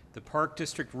grants. The Park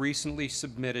District recently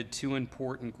submitted two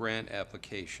important grant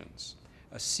applications.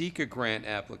 A SECA grant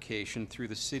application through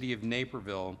the City of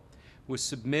Naperville was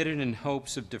submitted in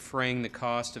hopes of defraying the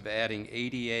cost of adding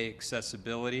ADA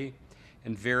accessibility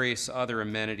and various other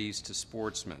amenities to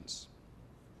sportsmen's.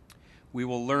 We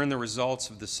will learn the results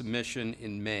of the submission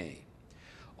in May.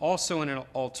 Also, an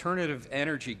alternative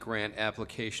energy grant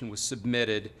application was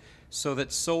submitted so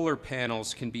that solar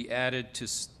panels can be added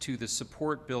to the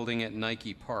support building at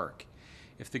Nike Park.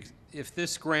 If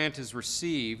this grant is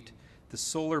received, the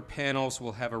solar panels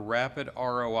will have a rapid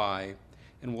ROI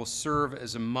and will serve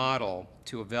as a model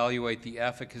to evaluate the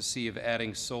efficacy of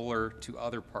adding solar to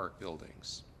other park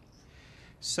buildings.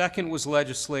 Second was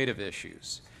legislative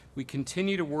issues. We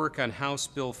continue to work on House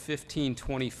Bill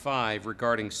 1525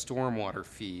 regarding stormwater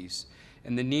fees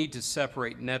and the need to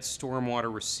separate net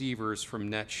stormwater receivers from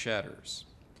net shedders.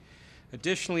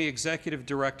 Additionally, Executive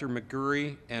Director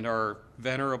McGurry and our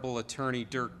venerable attorney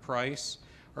Dirk Price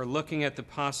are looking at the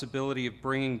possibility of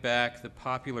bringing back the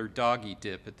popular doggy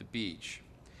dip at the beach.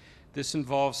 This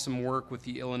involves some work with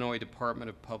the Illinois Department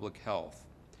of Public Health.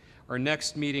 Our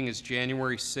next meeting is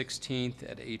January 16th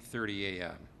at 8:30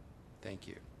 a.m. Thank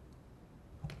you.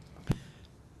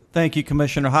 Thank you,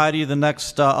 Commissioner Heidi. The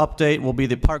next update will be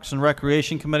the Parks and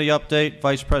Recreation Committee update.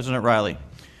 Vice President Riley.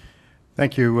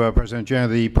 Thank you, President Janner.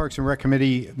 The Parks and Rec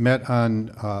Committee met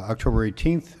on October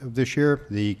 18th of this year.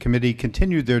 The committee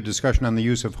continued their discussion on the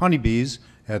use of honeybees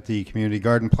at the community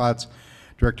garden plots.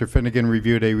 Director Finnegan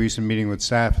reviewed a recent meeting with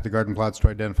staff at the garden plots to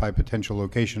identify potential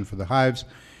location for the hives.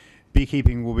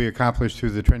 Beekeeping will be accomplished through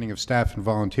the training of staff and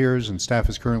volunteers, and staff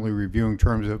is currently reviewing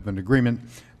terms of an agreement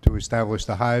to establish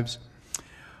the hives.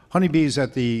 Honeybees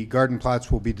at the garden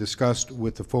plots will be discussed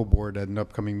with the full board at an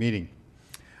upcoming meeting.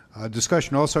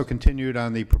 Discussion also continued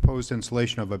on the proposed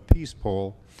installation of a peace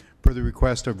pole per the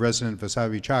request of resident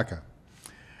Vasavi Chaka.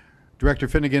 Director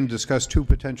Finnegan discussed two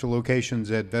potential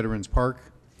locations at Veterans Park.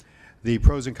 The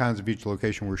pros and cons of each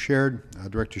location were shared.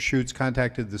 Director Schutz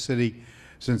contacted the city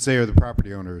since they are the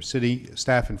property owner. City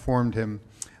staff informed him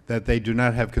that they do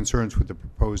not have concerns with the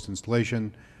proposed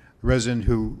installation. The resident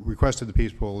who requested the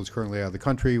peace pole is currently out of the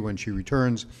country. When she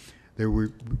returns, they will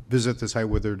visit the site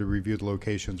with her to review the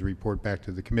locations and report back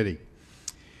to the committee.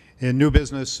 In new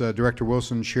business, Director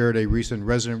Wilson shared a recent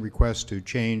resident request to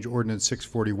change Ordinance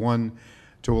 641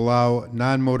 to allow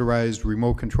non-motorized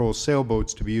remote control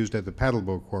sailboats to be used at the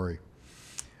paddleboat quarry.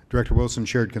 Director Wilson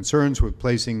shared concerns with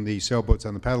placing the sailboats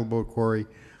on the paddleboat quarry.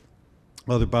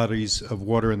 Other bodies of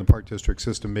water in the Park District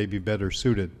system may be better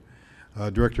suited.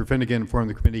 Director Finnegan informed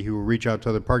the committee he will reach out to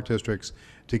other park districts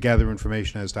to gather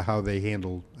information as to how they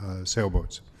handle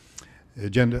sailboats.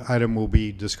 agenda item will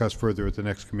be discussed further at the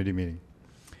next committee meeting.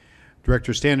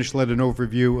 Director Standish led an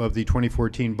overview of the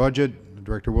 2014 budget.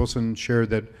 Director Wilson shared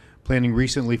that planning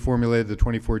recently formulated the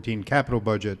 2014 capital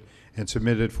budget and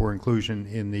submitted for inclusion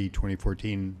in the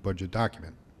 2014 budget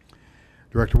document.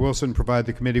 Director Wilson provided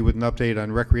the committee with an update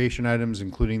on recreation items,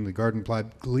 including the garden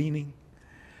plot gleaning,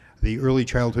 the early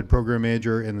childhood program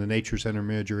manager and the nature center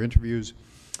manager interviews,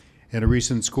 and a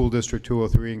recent School District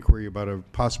 203 inquiry about a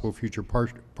possible future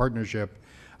partnership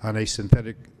on a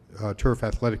synthetic turf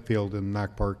athletic field in the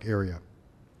Knock Park area.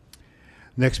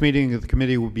 Next meeting of the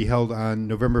committee will be held on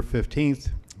November 15th,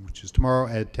 which is tomorrow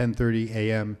at 10:30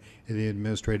 a.m. in the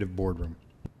administrative boardroom.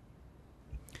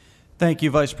 Thank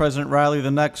you, Vice President Riley.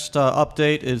 The next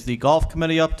update is the Golf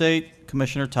Committee update.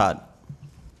 Commissioner Todd.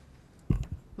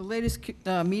 The latest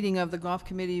meeting of the Golf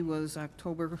Committee was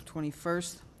October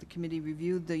 21st. The committee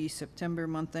reviewed the September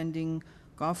month-ending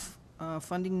golf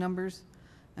funding numbers,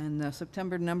 and the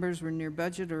September numbers were near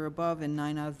budget or above in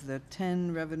 9 out of the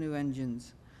 10 revenue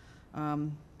engines.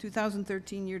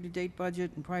 2013 year-to-date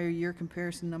budget and prior year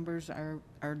comparison numbers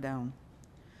are down.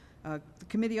 The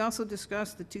committee also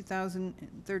discussed the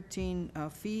 2013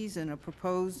 fees and a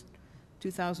proposed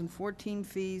 2014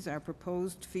 fees. Our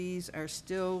proposed fees are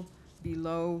still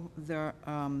below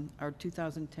our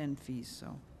 2010 fees.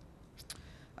 So,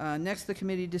 next, the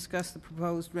committee discussed the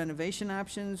proposed renovation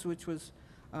options, which was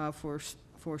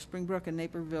for Springbrook and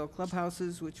Naperville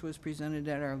clubhouses, which was presented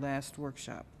at our last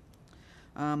workshop.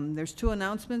 There's 2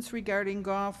 announcements regarding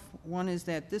golf. One is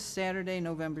that this Saturday,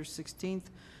 November 16th,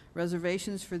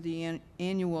 reservations for the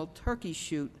annual turkey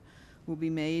shoot can be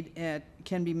made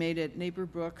at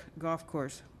Naperbrook Golf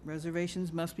Course.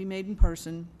 Reservations must be made in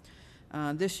person.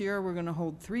 This year, we're going to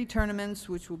hold 3 tournaments,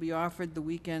 which will be offered the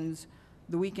weekend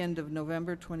of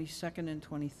November 22nd and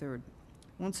 23rd.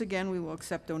 Once again, we will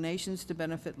accept donations to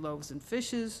benefit Loaves and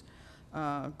Fishes.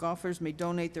 Golfers may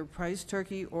donate their prize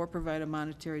turkey or provide a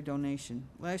monetary donation.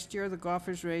 Last year, the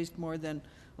golfers raised more than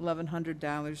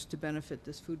 $1,100 to benefit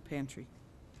this food pantry.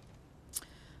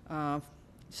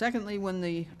 Secondly, when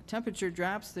the temperature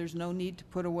drops, there's no need to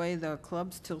put away the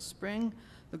clubs till spring.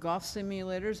 The golf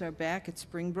simulators are back at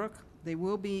Springbrook. They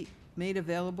will be made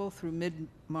available through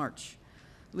mid-March.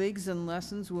 Leagues and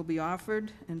lessons will be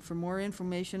offered, and for more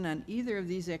information on either of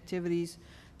these activities,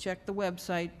 check the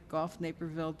website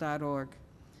golfnaperville.org.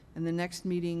 And the next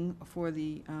meeting for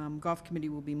the Golf Committee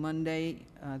will be Monday,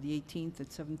 the 18th at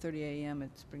 7:30 a.m.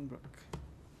 at Springbrook.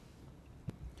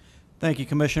 Thank you,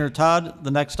 Commissioner Todd. The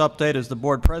next update is the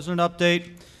Board President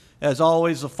update. As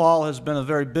always, the fall has been a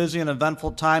very busy and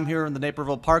eventful time here in the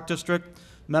Naperville Park District.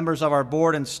 Members of our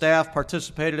board and staff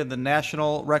participated in the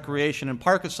National Recreation and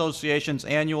Park Association's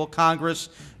annual Congress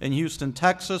in Houston,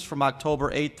 Texas from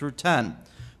October 8 through 10.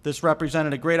 This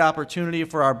represented a great opportunity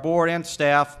for our board and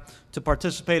staff to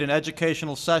participate in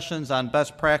educational sessions on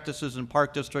best practices in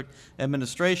Park District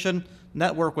administration,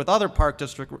 network with other Park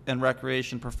District and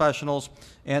recreation professionals,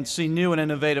 and see new and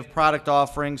innovative product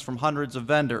offerings from hundreds of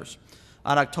vendors.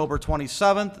 On October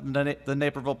 27th, the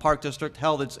Naperville Park District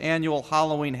held its annual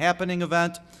Halloween happening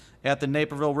event at the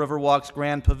Naperville Riverwalk's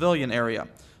Grand Pavilion area.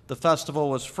 The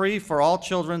festival was free for all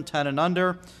children 10 and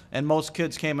under, and most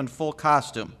kids came in full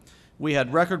costume. We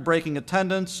had record-breaking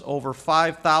attendance, over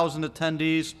 5,000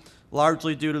 attendees,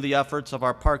 largely due to the efforts of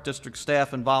our Park District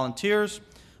staff and volunteers.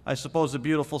 I suppose the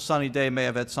beautiful sunny day may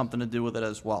have had something to do with it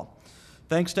as well.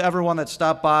 Thanks to everyone that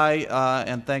stopped by,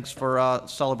 and thanks for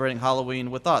celebrating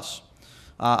Halloween with us.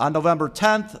 On November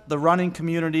 10th, the running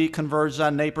community converged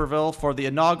on Naperville for the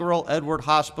inaugural Edward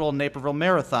Hospital Naperville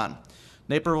Marathon.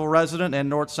 Naperville resident and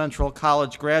North Central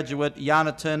College graduate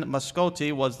Jonathan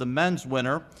Mascotti was the men's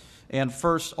winner and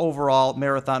first overall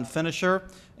marathon finisher,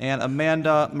 and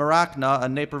Amanda Maracna, a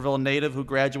Naperville native who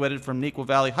graduated from Neuqua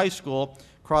Valley High School,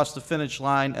 crossed the finish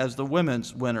line as the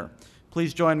women's winner.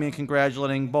 Please join me in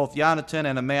congratulating both Jonathan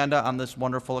and Amanda on this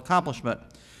wonderful accomplishment.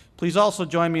 Please also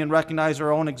join me in recognizing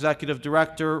our own Executive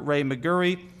Director, Ray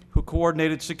McGurry, who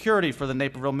coordinated security for the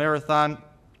Naperville Marathon,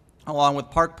 along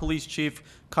with Park Police Chief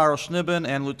Carl Schnibben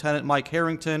and Lieutenant Mike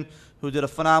Harrington, who did a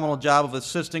phenomenal job of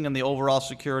assisting in the overall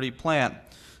security plan.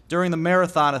 During the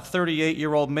marathon, a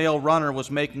 38-year-old male runner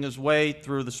was making his way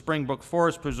through the Springbrook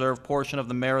Forest Preserve portion of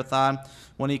the marathon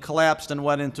when he collapsed and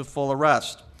went into full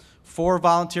arrest. 4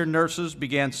 volunteer nurses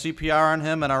began CPR on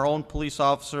him, and our own police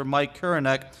officer, Mike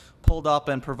Kurinek, pulled up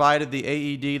and provided the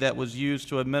AED that was used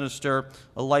to administer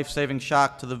a life-saving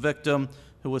shock to the victim,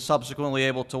 who was subsequently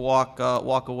able to walk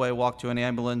to an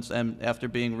ambulance and after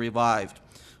being revived.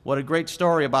 What a great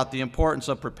story about the importance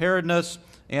of preparedness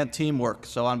and teamwork.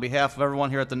 So on behalf of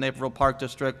everyone here at the Naperville Park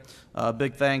District,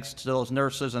 big thanks to those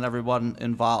nurses and everyone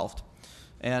involved.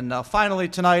 And finally,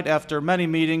 tonight, after many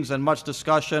meetings and much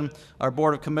discussion, our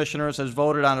Board of Commissioners has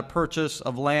voted on a purchase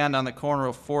of land on the corner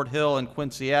of Fort Hill and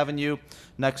Quincy Avenue,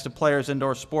 next to Players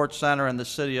Indoor Sports Center and the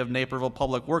City of Naperville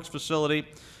Public Works Facility.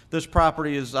 This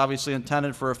property is obviously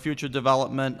intended for a future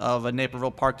development of a Naperville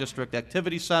Park District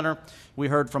Activity Center. We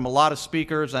heard from a lot of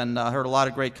speakers and heard a lot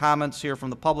of great comments here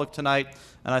from the public tonight,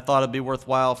 and I thought it'd be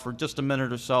worthwhile for just a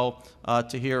minute or so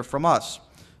to hear from us.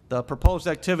 The proposed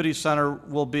activity center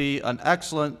will be an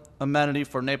excellent amenity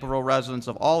for Naperville residents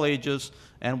of all ages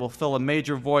and will fill a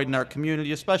major void in our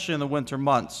community, especially in the winter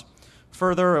months.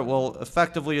 Further, it will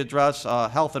effectively address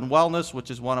health and wellness, which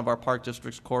is one of our Park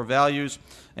District's core values,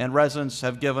 and residents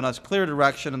have given us clear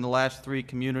direction in the last 3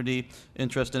 community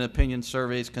interest and opinion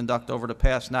surveys conducted over the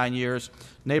past 9 years.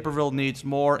 Naperville needs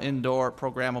more indoor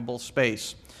programmable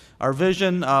space. Our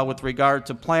vision with regard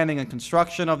to planning and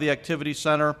construction of the activity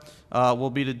center will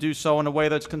be to do so in a way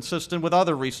that's consistent with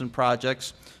other recent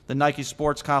projects. The Nike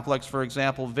Sports Complex, for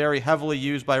example, very heavily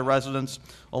used by residents,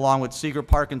 along with Seeger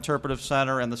Park Interpretive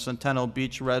Center and the Centennial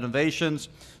Beach renovations.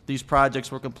 These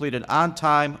projects were completed on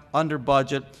time, under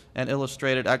budget, and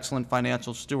illustrated excellent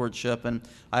financial stewardship. And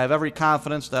I have every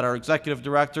confidence that our executive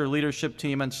director, leadership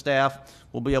team, and staff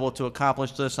will be able to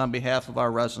accomplish this on behalf of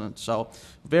our residents. So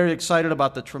very excited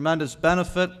about the tremendous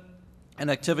benefit an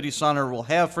activity center will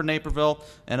have for Naperville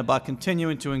and about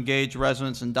continuing to engage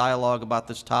residents in dialogue about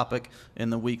this topic in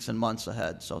the weeks and months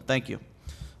ahead. So thank you.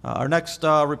 Our next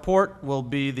report will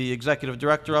be the Executive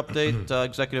Director update.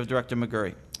 Executive Director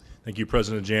McGurry. Thank you,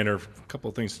 President Janner. A couple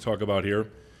of things to talk about here.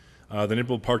 The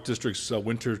Naperville Park District's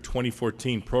Winter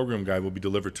 2014 Program Guide will be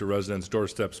delivered to residents'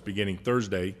 doorsteps beginning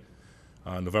Thursday,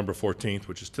 November 14th,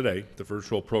 which is today. The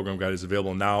virtual program guide is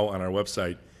available now on our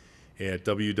website at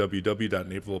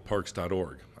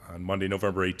www.napervilleparks.org. On Monday,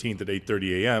 November 18th at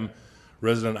 8:30 a.m.,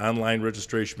 resident online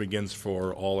registration begins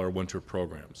for all our winter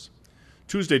programs.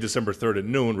 Tuesday, December 3rd at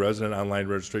noon, resident online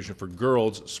registration for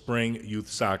girls' spring youth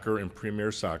soccer and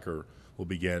premier soccer will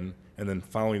begin. And then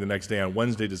following the next day on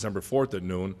Wednesday, December 4th at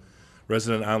noon,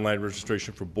 resident online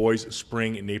registration for boys'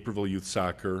 spring Naperville youth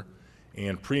soccer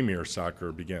and premier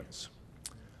soccer begins.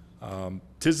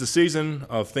 'Tis the season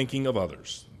of thinking of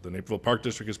others. The Naperville Park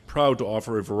District is proud to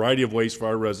offer a variety of ways for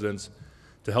our residents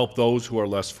to help those who are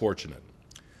less fortunate.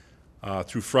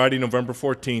 Through Friday, November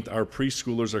 14th, our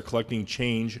preschoolers are collecting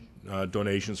change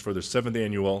donations for their 7th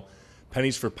annual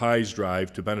Pennies for Pies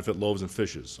drive to benefit Loaves and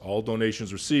Fishes. All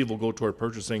donations received will go toward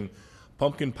purchasing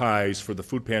pumpkin pies for the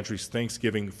food pantry's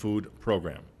Thanksgiving food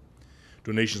program.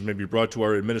 Donations may be brought to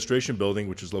our administration building,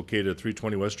 which is located at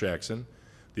 320 West Jackson,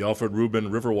 the Alfred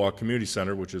Rubin Riverwalk Community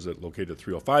Center, which is located at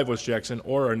 305 West Jackson,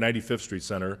 or our 95th Street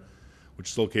Center, which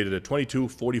is located at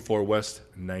 2244 West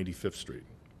 95th Street.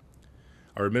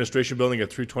 Our administration building at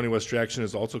 320 West Jackson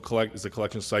is also a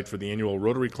collection site for the annual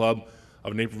Rotary Club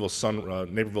of Naperville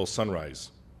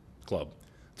Sunrise Club.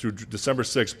 Through December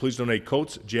 6th, please donate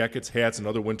coats, jackets, hats, and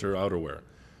other winter outerwear.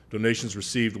 Donations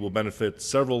received will benefit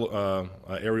several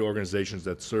area organizations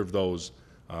that serve those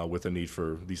with a need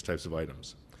for these types of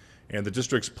items. And the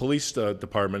district's police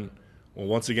department will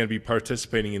once again be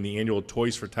participating in the annual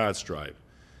Toys for Tots drive.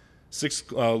 6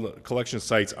 collection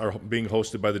sites are being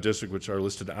hosted by the district, which are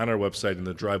listed on our website, and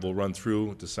the drive will run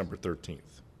through December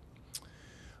 13th.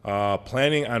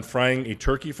 Planning on frying a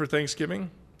turkey for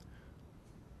Thanksgiving?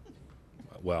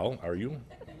 Well, are you?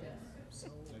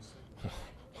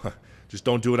 Just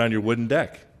don't do it on your wooden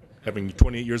deck. Having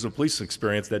 28 years of police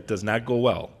experience, that does not go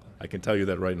well. I can tell you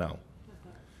that right now.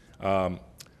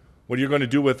 What are you going to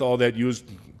do with all that used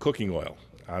cooking oil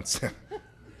on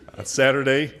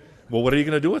Saturday? Well, what are you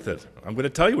going to do with it? I'm going to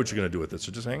tell you what you're going to do with it,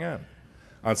 so just hang on.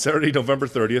 On Saturday, November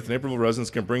 30th, Naperville residents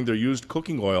can bring their used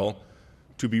cooking oil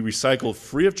to be recycled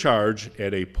free of charge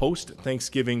at a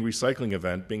post-Thanksgiving recycling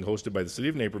event being hosted by the City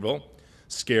of Naperville,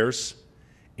 Scarce,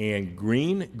 and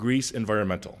Green Grease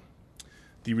Environmental.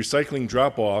 The recycling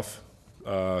drop-off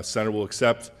center will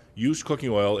accept used cooking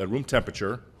oil at room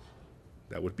temperature.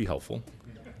 That would be helpful.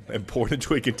 And poured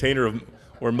into a container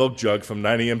or milk jug from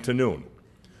 9 a.m. to noon.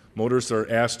 Motorists are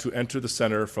asked to enter the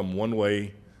center from the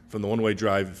one-way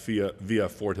drive via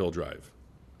Fort Hill Drive.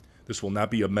 This will not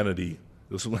be amenity.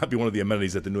 This will not be one of the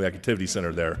amenities at the new activity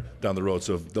center there down the road.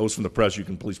 So if those from the press, you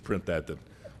can please print that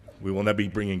we will not be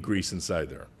bringing grease inside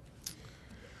there.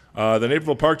 The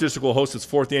Naperville Park District will host its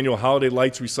 4th annual Holiday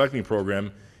Lights Recycling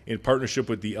Program in partnership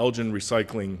with the Elgin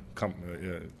Recycling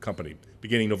Company,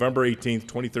 beginning November 18th,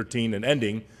 2013, and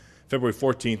ending February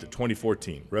 14th,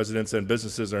 2014. Residents and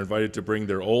businesses are invited to bring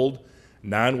their old,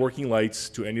 non-working lights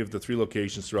to any of the 3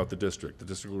 locations throughout the district. The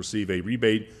district will receive a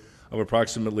rebate of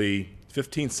approximately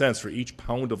 15 cents for each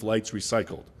pound of lights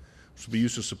recycled. which will be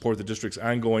used to support the district's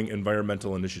ongoing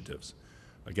environmental initiatives.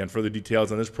 Again, further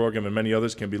details on this program and many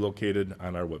others can be located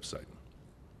on our website.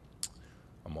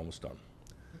 I'm almost done.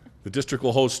 The district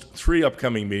will host 3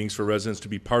 upcoming meetings for residents to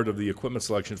be part of the equipment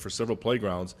selection for several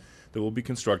playgrounds that will be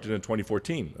constructed in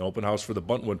 2014. An open house for the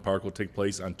Buntwood Park will take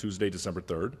place on Tuesday, December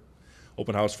 3rd.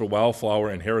 Open house for Wildflower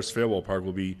and Harris Farewell Park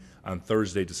will be on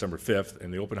Thursday, December 5th,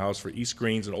 and the open house for East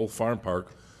Greens and Old Farm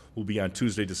Park will be on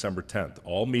Tuesday, December 10th.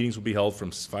 All meetings will be held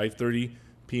from 5:30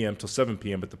 p.m. till 7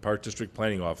 p.m. at the Park District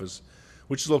Planning Office,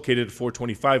 which is located at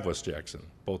 425 West Jackson.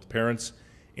 Both parents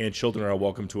and children are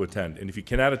welcome to attend. And if you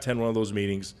cannot attend one of those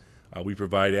meetings, we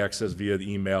provide access via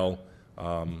the email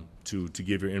to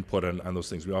give your input on those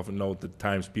things. We often know that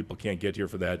times people can't get here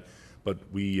for that, but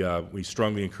we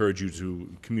strongly encourage you to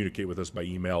communicate with us by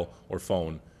email or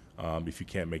phone if you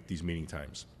can't make these meeting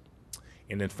times.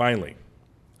 And then finally,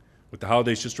 with the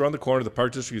holidays just around the corner, the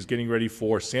Park District is getting ready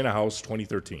for Santa House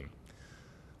 2013.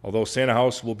 Although Santa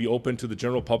House will be open to the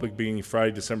general public beginning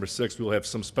Friday, December 6th, we will have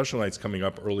some special nights coming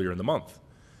up earlier in the month.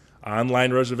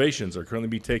 Online reservations are currently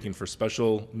being taken for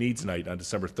Special Needs Night on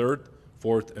December 3rd,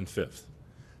 4th, and 5th,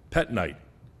 Pet Night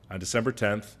on December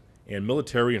 10th, and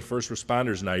Military and First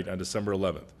Responders Night on December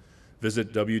 11th.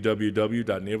 Visit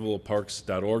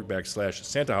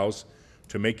www.napervilleparks.org/Santa House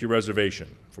to make your reservation.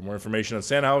 For more information on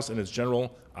Santa House and its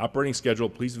general operating schedule,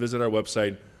 please visit our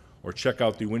website or check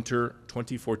out the Winter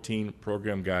 2014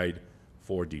 Program Guide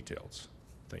for details.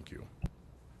 Thank you.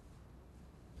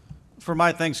 For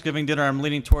my Thanksgiving dinner, I'm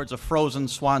leaning towards a frozen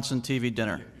Swanson TV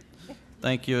dinner.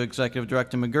 Thank you, Executive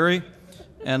Director McGurry.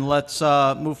 And let's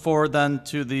move forward then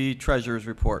to the Treasurer's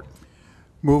Report.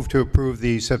 Move to approve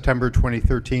the September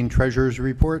 2013 Treasurer's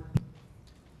Report.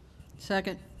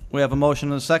 Second. We have a motion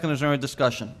and a second. Is there any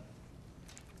discussion?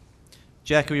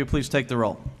 Jackie, will you please take the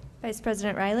roll? Vice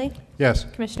President Riley? Yes.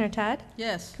 Commissioner Todd?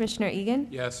 Yes. Commissioner Egan?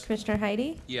 Yes. Commissioner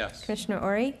Heidi? Yes. Commissioner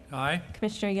Ori? Aye.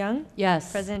 Commissioner Young?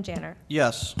 Yes. President Janner?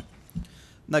 Yes.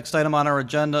 Next item on our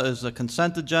agenda is the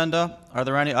consent agenda. Are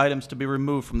there any items to be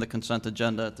removed from the consent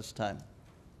agenda at this time?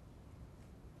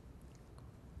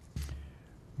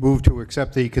 Move to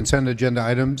accept the consent agenda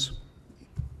items.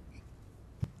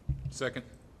 Second.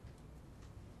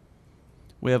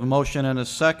 We have a motion and a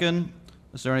second.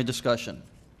 Is there any discussion?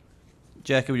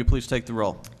 Jackie, will you please take the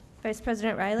roll? Vice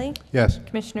President Riley? Yes.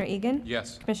 Commissioner Egan?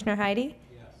 Yes. Commissioner Heidi?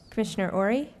 Yes. Commissioner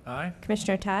Ori? Aye.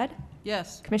 Commissioner Todd?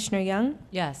 Yes. Commissioner Young?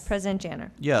 Yes. President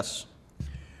Janner? Yes.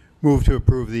 Move to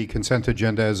approve the consent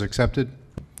agenda as accepted.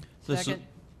 Second.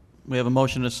 We have a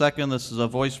motion and a second. This is a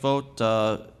voice vote.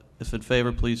 If in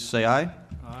favor, please say aye.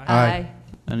 Aye.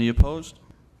 Any opposed?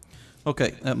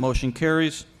 Okay, that motion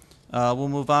carries. We'll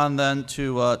move on then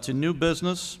to new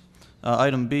business.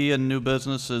 Item B in new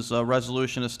business is a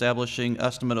resolution establishing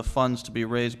estimate of funds to be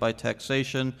raised by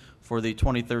taxation for the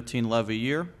 2013 levy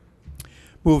year.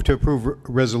 Move to approve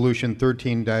Resolution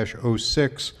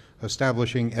 13-06,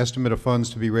 establishing estimate of funds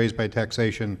to be raised by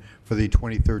taxation for the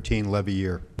 2013 levy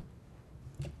year.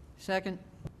 Second.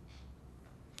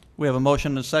 We have a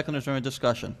motion and a second. Is there any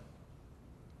discussion?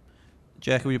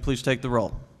 Jackie, will you please take the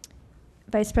roll?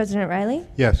 Vice President Riley?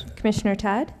 Yes. Commissioner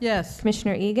Todd? Yes.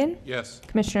 Commissioner Egan? Yes.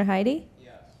 Commissioner Heidi?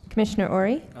 Yes. Commissioner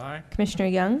Ori? Aye. Commissioner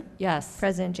Young? Yes.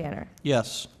 President Janner?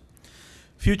 Yes.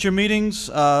 Future meetings,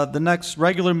 the next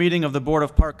regular meeting of the Board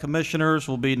of Park Commissioners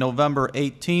will be November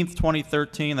 18th,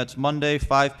 2013. That's Monday,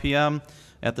 5 p.m.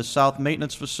 at the South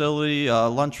Maintenance Facility,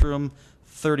 lunchroom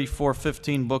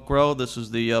 3415 Book Road. This is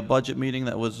the budget meeting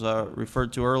that was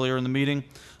referred to earlier in the meeting.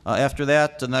 After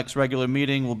that, the next regular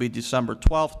meeting will be December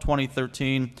 12th,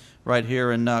 2013, right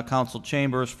here in Council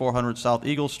Chambers, 400 South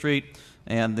Eagle Street.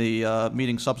 And the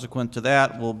meeting subsequent to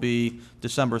that will be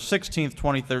December 16th,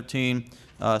 2013,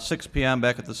 6 p.m.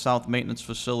 back at the South Maintenance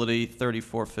Facility,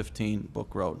 3415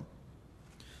 Book Road.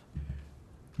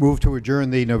 Move to adjourn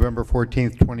the November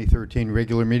 14th, 2013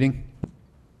 regular meeting.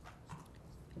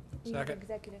 Second.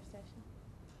 Executive session?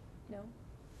 No?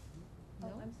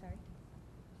 Oh, I'm sorry.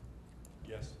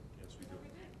 Yes, we do.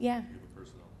 Yeah.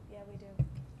 Personnel. Yeah, we do.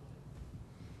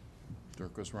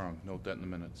 Dirk was wrong. Note that in the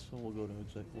minutes. So we'll go to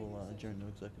adjourn to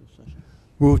executive session.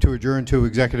 Move to adjourn to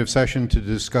executive session to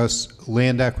discuss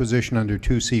land acquisition under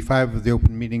 2C5 of the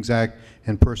Open Meetings Act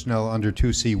and personnel under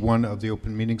 2C1 of the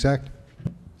Open Meetings Act.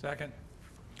 Second.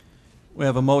 We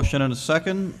have a motion and a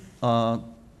second.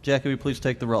 Jackie, will you please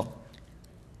take the roll?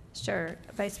 Sure.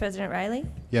 Vice President Riley?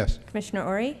 Yes. Commissioner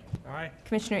Ori? Aye.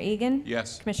 Commissioner Egan?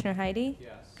 Yes. Commissioner Heidi?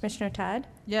 Yes. Commissioner Todd?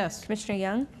 Yes. Commissioner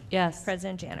Young? Yes.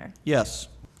 President Janner? Yes.